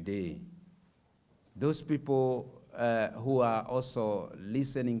understand today. Those people who are also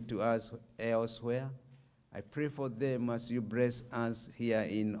listening to us elsewhere, I pray for them as you bless us here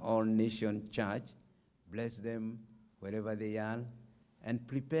in All Nation Church. Bless them wherever they are, and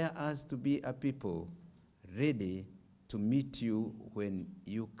prepare us to be a people ready to meet you when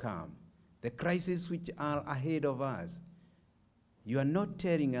you come. The crises which are ahead of us, you are not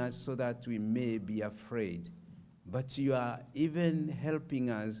telling us so that we may be afraid, but you are even helping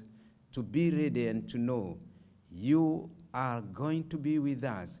us to be ready and to know you are going to be with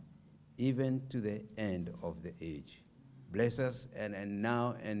us even to the end of the age. Bless us and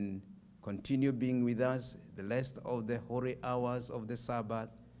now and continue being with us the rest of the holy hours of the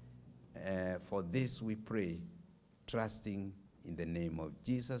Sabbath. For this we pray, trusting in the name of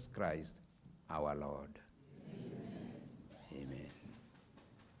Jesus Christ, our Lord. Amen. Amen.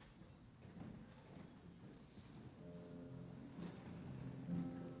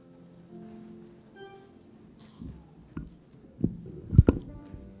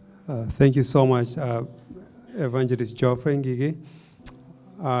 Thank you so much, Evangelist Geoffrey Ngige.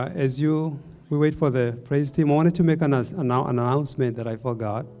 As we wait for the praise team, I wanted to make an announcement that I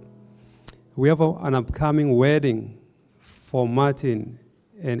forgot. We have an upcoming wedding for Martin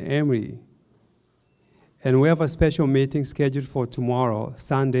and Emery. And we have a special meeting scheduled for tomorrow,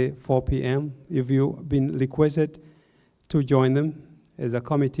 Sunday, 4 p.m. If you've been requested to join them as a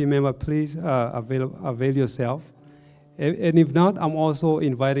committee member, please avail yourself. And if not, I'm also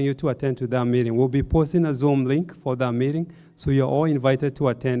inviting you to attend to that meeting. We'll be posting a Zoom link for that meeting, so you're all invited to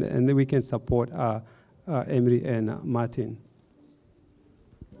attend, and then we can support Emery and Martin.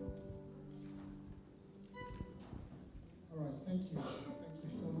 All right, thank you. Thank you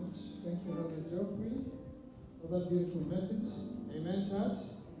so much. Thank you, Brother Geoffrey, for that beautiful message. Amen, church.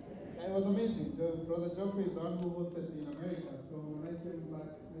 And it was amazing. Brother Geoffrey is the one who hosted me in America. So when I came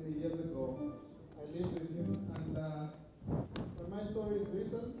back many years ago, I lived with him, and when my story is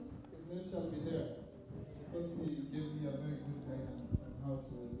written, his name shall be there, because he gave me a very good guidance on how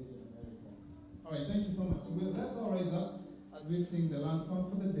to live in America. All right, thank you so much. Well, let's all rise up as we sing the last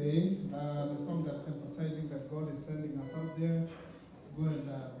song for the day, the song that's emphasizing that God is sending us out there to go and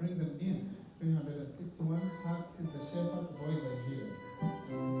bring them in. 361, Hark, 'tis the shepherd's voice I hear.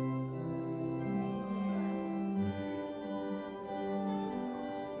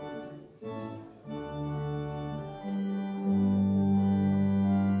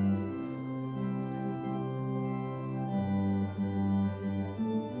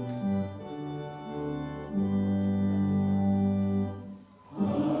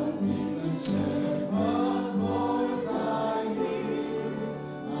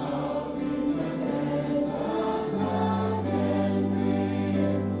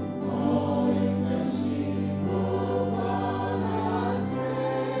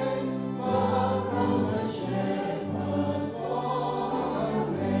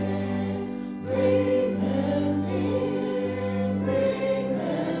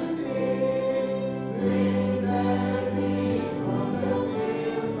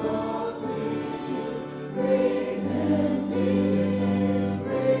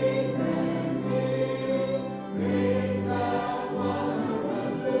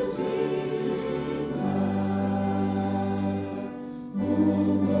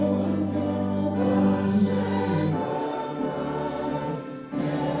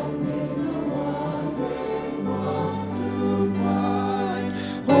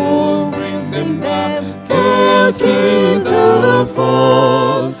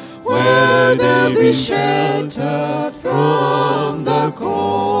 be sheltered from the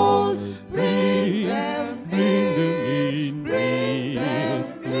cold. Bring them in, bring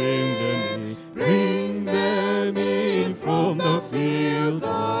them in from the fields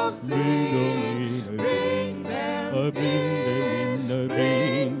of sin. Bring them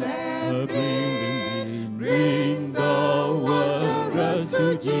in, bring the wanderers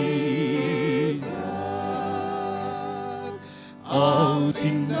to Jesus. Out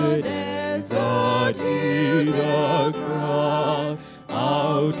in the desert, hear the crowd.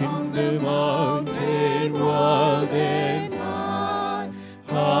 Out in the mountain, wild and high.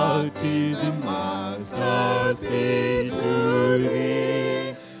 Heart is the master speaks to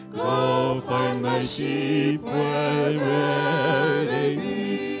thee. Go find my sheep where they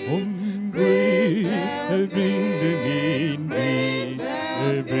be. Bring them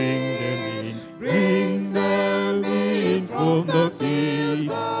in, bring them in from the fields.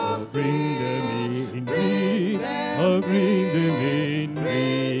 Bring them in, bring them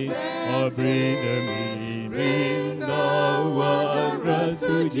in, bring the wanderers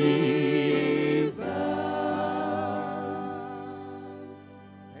to Jesus.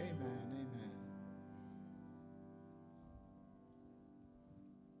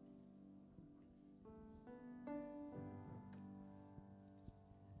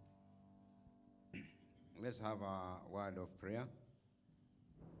 Let's have a word of prayer.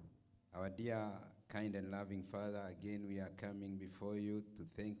 Our dear, kind and loving Father, again we are coming before you to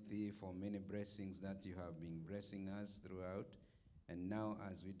thank thee for many blessings that you have been blessing us throughout. And now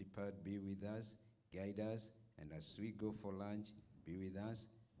as we depart, be with us, guide us, and as we go for lunch, be with us.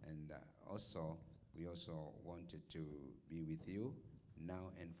 And we also wanted to be with you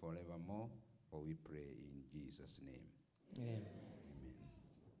now and forevermore, for we pray in Jesus' name. Amen.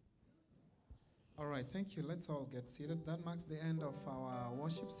 All right, thank you. Let's all get seated. That marks the end of our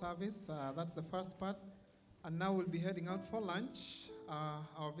worship service. That's the first part. And now we'll be heading out for lunch.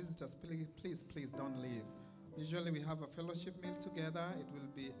 Our visitors, please don't leave. Usually we have a fellowship meal together. It will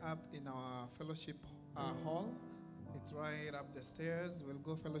be up in our fellowship hall. It's right up the stairs. We'll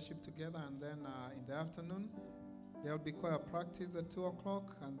go fellowship together, and then in the afternoon, there will be choir practice at 2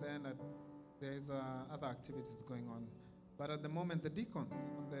 o'clock, and then there's other activities going on. But at the moment, the deacons,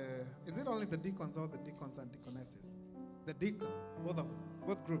 is it only the deacons or the deacons and deaconesses? The deacon,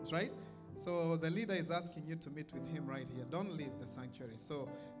 both groups, right? So the leader is asking you to meet with him right here. Don't leave the sanctuary. So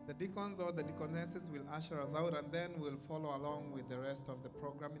the deacons or the deaconesses will usher us out, and then we'll follow along with the rest of the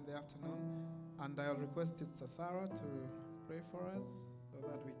program in the afternoon. And I'll request Sister Sarah to pray for us so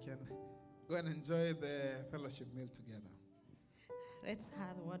that we can go and enjoy the fellowship meal together. Let's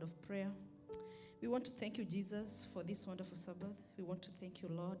have a word of prayer. We want to thank you, Jesus, for this wonderful Sabbath. We want to thank you,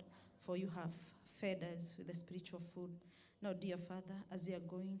 Lord, for you have fed us with the spiritual food. Now, dear Father, as we are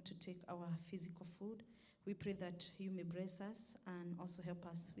going to take our physical food, we pray that you may bless us and also help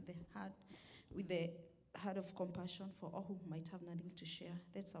us with the heart of compassion for all who might have nothing to share.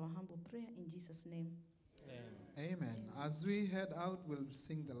 That's our humble prayer in Jesus' name. Amen. As we head out, we'll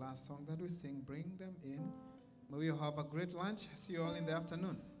sing the last song that we sing, Bring Them In. May you have a great lunch. See you all in the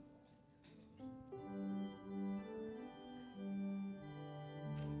afternoon.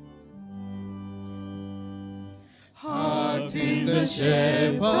 Heart is the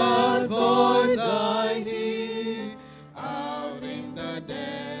shepherd's voice I hear.